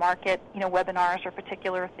to market, webinars or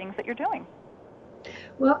particular things that you're doing.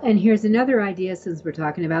 Well, and here's another idea since we're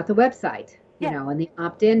talking about the website, and the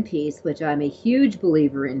opt-in piece, which I'm a huge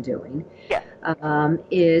believer in doing,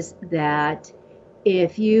 is that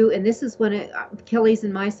if you, and this is when Kelly's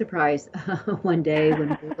and my surprise one day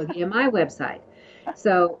when we were looking at my website.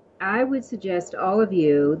 So I would suggest all of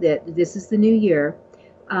you that this is the new year,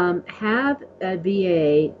 have a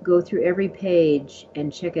VA go through every page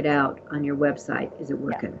and check it out on your website. Is it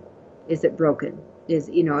working? Is it broken? Is,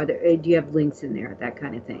 do you have links in there? That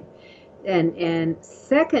kind of thing. And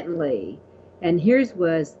secondly, and here's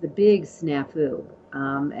was the big snafu,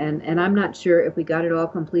 and I'm not sure if we got it all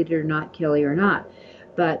completed or not, Kelly, or not,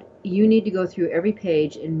 but you need to go through every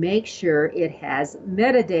page and make sure it has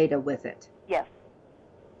metadata with it. Yes.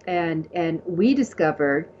 And we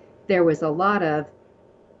discovered there was a lot of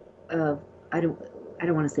I don't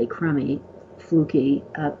want to say crummy, fluky,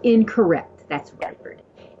 incorrect. That's the right word.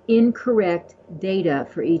 Incorrect data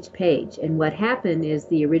for each page. And what happened is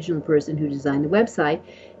the original person who designed the website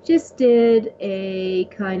just did a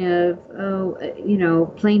kind of,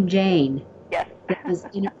 plain Jane. Yes. That was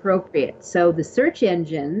inappropriate. So the search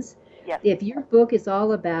engines, if your book is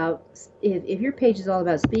all about, if your page is all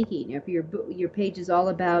about speaking, if your page is all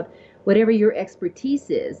about whatever your expertise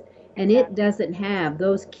is, and it doesn't have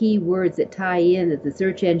those key words that tie in that the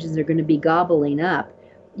search engines are going to be gobbling up,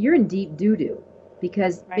 you're in deep doo-doo.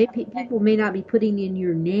 Because people may not be putting in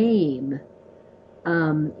your name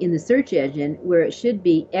in the search engine where it should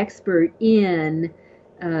be expert in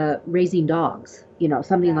raising dogs,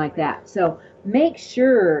 something like that. So make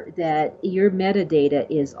sure that your metadata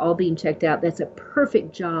is all being checked out. That's a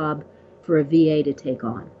perfect job for a VA to take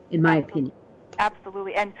on, in my opinion.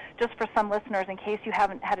 Absolutely. And just for some listeners, in case you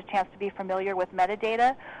haven't had a chance to be familiar with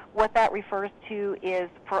metadata, what that refers to is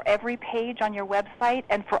for every page on your website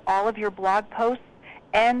and for all of your blog posts,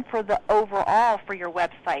 and for the overall for your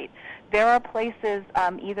website. There are places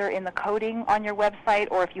either in the coding on your website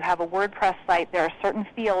or if you have a WordPress site, there are certain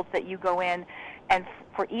fields that you go in, and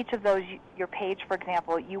for each of those, your page, for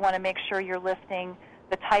example, you want to make sure you're listing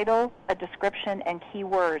the title, a description, and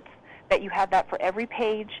keywords, that you have that for every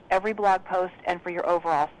page, every blog post, and for your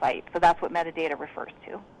overall site. So that's what metadata refers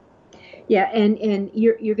to. Yeah, and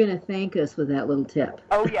you're going to thank us with that little tip.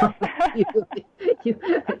 Oh, yes.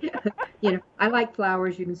 I like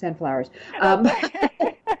flowers. You can send flowers. Or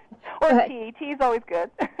tea. Tea is always good.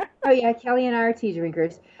 Oh yeah, Kelly and I are tea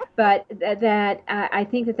drinkers, but I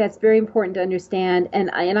think that that's very important to understand.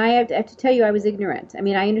 And I have to tell you, I was ignorant. I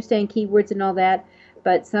mean, I understand keywords and all that,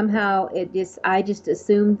 but somehow I just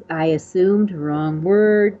assumed wrong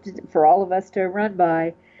word for all of us to run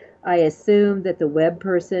by. I assumed that the web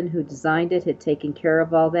person who designed it had taken care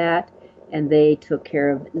of all that, and they took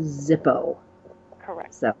care of Zippo.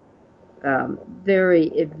 Correct. So,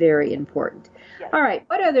 very, very important. Yes. All right.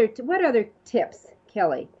 What other tips,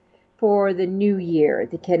 Kelly, for the new year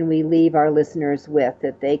that can we leave our listeners with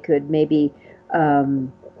that they could maybe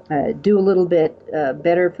do a little bit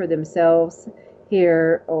better for themselves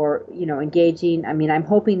here, or engaging? I mean, I'm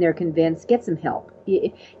hoping they're convinced. Get some help.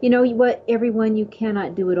 You know what, everyone, you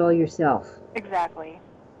cannot do it all yourself. Exactly.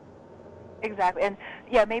 And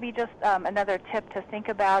yeah, maybe just another tip to think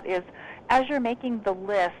about is as you're making the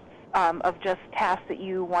lists of just tasks that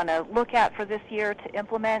you want to look at for this year to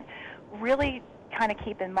implement, really kind of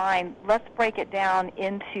keep in mind, let's break it down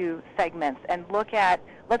into segments and look at,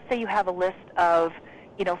 let's say you have a list of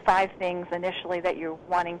 5 things initially that you're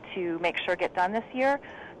wanting to make sure get done this year.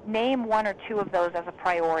 Name 1 or 2 of those as a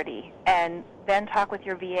priority, and then talk with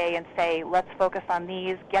your VA and say, let's focus on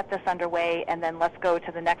these, get this underway, and then let's go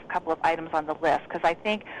to the next couple of items on the list. Because I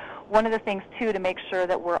think one of the things, too, to make sure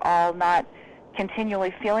that we're all not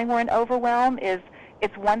continually feeling we're in overwhelm is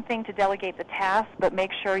it's one thing to delegate the task, but make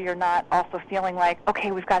sure you're not also feeling like,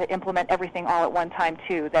 okay, we've got to implement everything all at one time,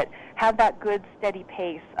 too. That have that good, steady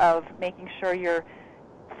pace of making sure you're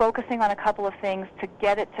focusing on a couple of things to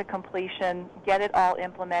get it to completion, get it all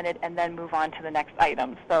implemented, and then move on to the next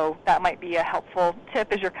item. So that might be a helpful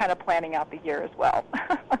tip as you're kind of planning out the year as well.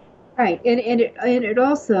 Right, and it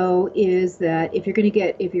also is that if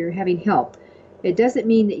you're having help, it doesn't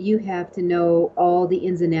mean that you have to know all the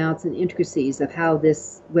ins and outs and intricacies of how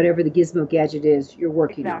this, whatever the gizmo gadget is you're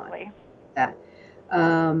working Exactly. on. That.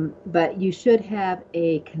 But you should have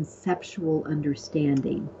a conceptual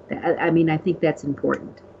understanding. I think that's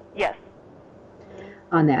important. Yes.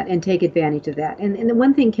 On that, and take advantage of that. And the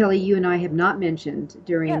one thing, Kelly, you and I have not mentioned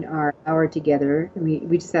during our hour together,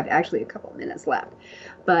 we just have actually a couple of minutes left,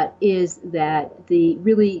 but is that the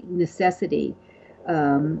really necessity,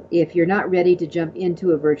 if you're not ready to jump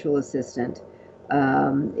into a virtual assistant,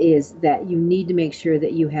 is that you need to make sure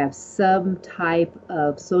that you have some type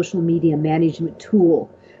of social media management tool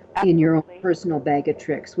in your own personal bag of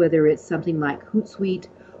tricks, whether it's something like Hootsuite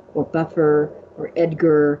or Buffer or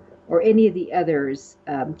Edgar or any of the others.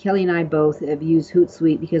 Kelly and I both have used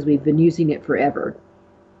Hootsuite because we've been using it forever.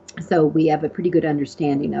 So we have a pretty good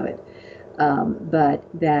understanding of it. But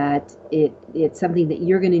that it's something that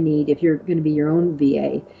you're going to need if you're going to be your own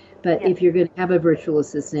VA. But if you're going to have a virtual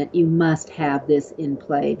assistant, you must have this in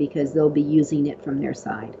play because they'll be using it from their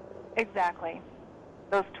side. Exactly.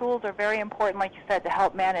 Those tools are very important, like you said, to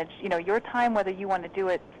help manage, your time, whether you want to do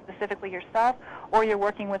it specifically yourself or you're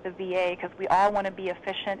working with a VA, because we all want to be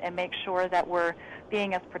efficient and make sure that we're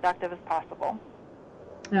being as productive as possible.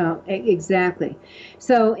 Oh, exactly.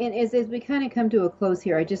 So, and as we kind of come to a close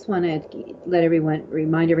here, I just want to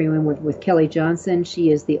remind everyone with Kelly Johnson.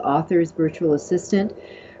 She is the author's virtual assistant.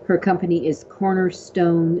 Her company is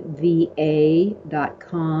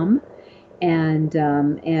cornerstoneva.com. And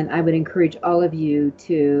I would encourage all of you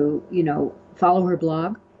to, follow her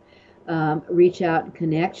blog, reach out and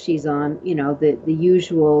connect. She's on, the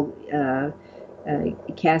usual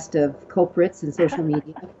cast of culprits in social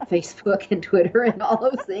media, Facebook and Twitter and all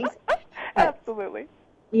those things. Absolutely.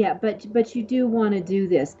 Yeah, but you do want to do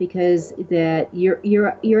this because that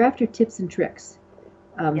you're after tips and tricks.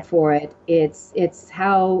 For it. It's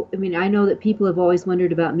how, I know that people have always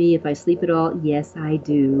wondered about me if I sleep at all. Yes, I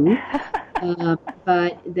do.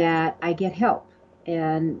 But that I get help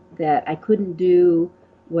and that I couldn't do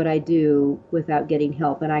what I do without getting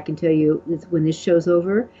help. And I can tell you when this show's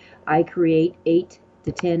over, I create 8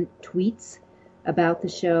 to 10 tweets about the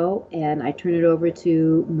show and I turn it over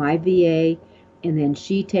to my VA and then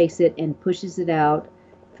she takes it and pushes it out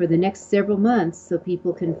for the next several months so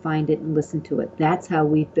people can find it and listen to it. That's how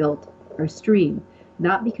we've built our stream.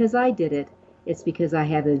 Not because I did it, it's because I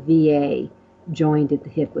have a VA joined at the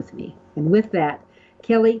hip with me. And with that,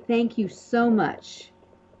 Kelly, thank you so much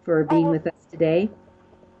for being with us today.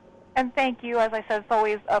 And thank you. As I said, it's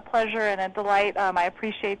always a pleasure and a delight. I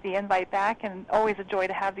appreciate the invite back and always a joy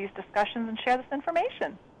to have these discussions and share this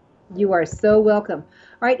information. You are so welcome.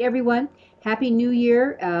 All right, everyone. Happy New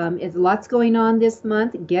Year. There's lots going on this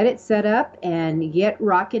month. Get it set up and get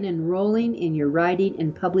rocking and rolling in your writing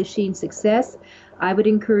and publishing success. I would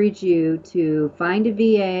encourage you to find a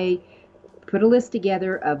VA, put a list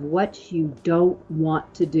together of what you don't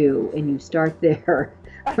want to do, and you start there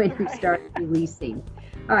when you start releasing.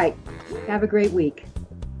 All right. Have a great week.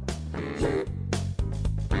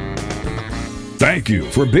 Thank you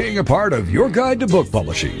for being a part of Your Guide to Book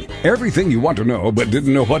Publishing. Everything you want to know but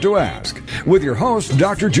didn't know what to ask. With your host,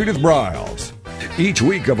 Dr. Judith Briles. Each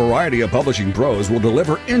week, a variety of publishing pros will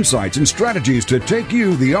deliver insights and strategies to take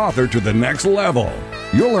you, the author, to the next level.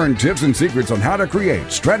 You'll learn tips and secrets on how to create,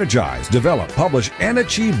 strategize, develop, publish, and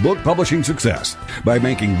achieve book publishing success by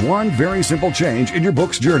making one very simple change in your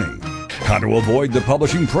book's journey. How to avoid the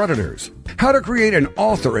publishing predators. How to create an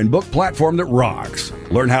author and book platform that rocks.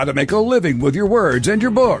 Learn how to make a living with your words and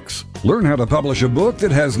your books. Learn how to publish a book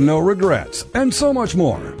that has no regrets, and so much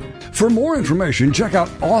more. For more information, check out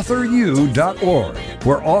AuthorU.org,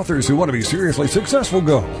 where authors who want to be seriously successful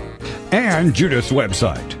go. And Judith's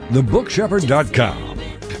website, thebookshepherd.com.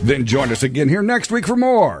 Then join us again here next week for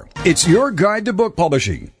more. It's Your Guide to Book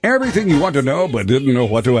Publishing. Everything you want to know but didn't know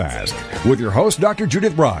what to ask. With your host, Dr.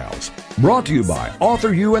 Judith Briles. Brought to you by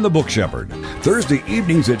Author U and the Book Shepherd. Thursday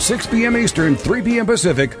evenings at 6 p.m. Eastern, 3 p.m.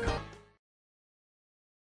 Pacific,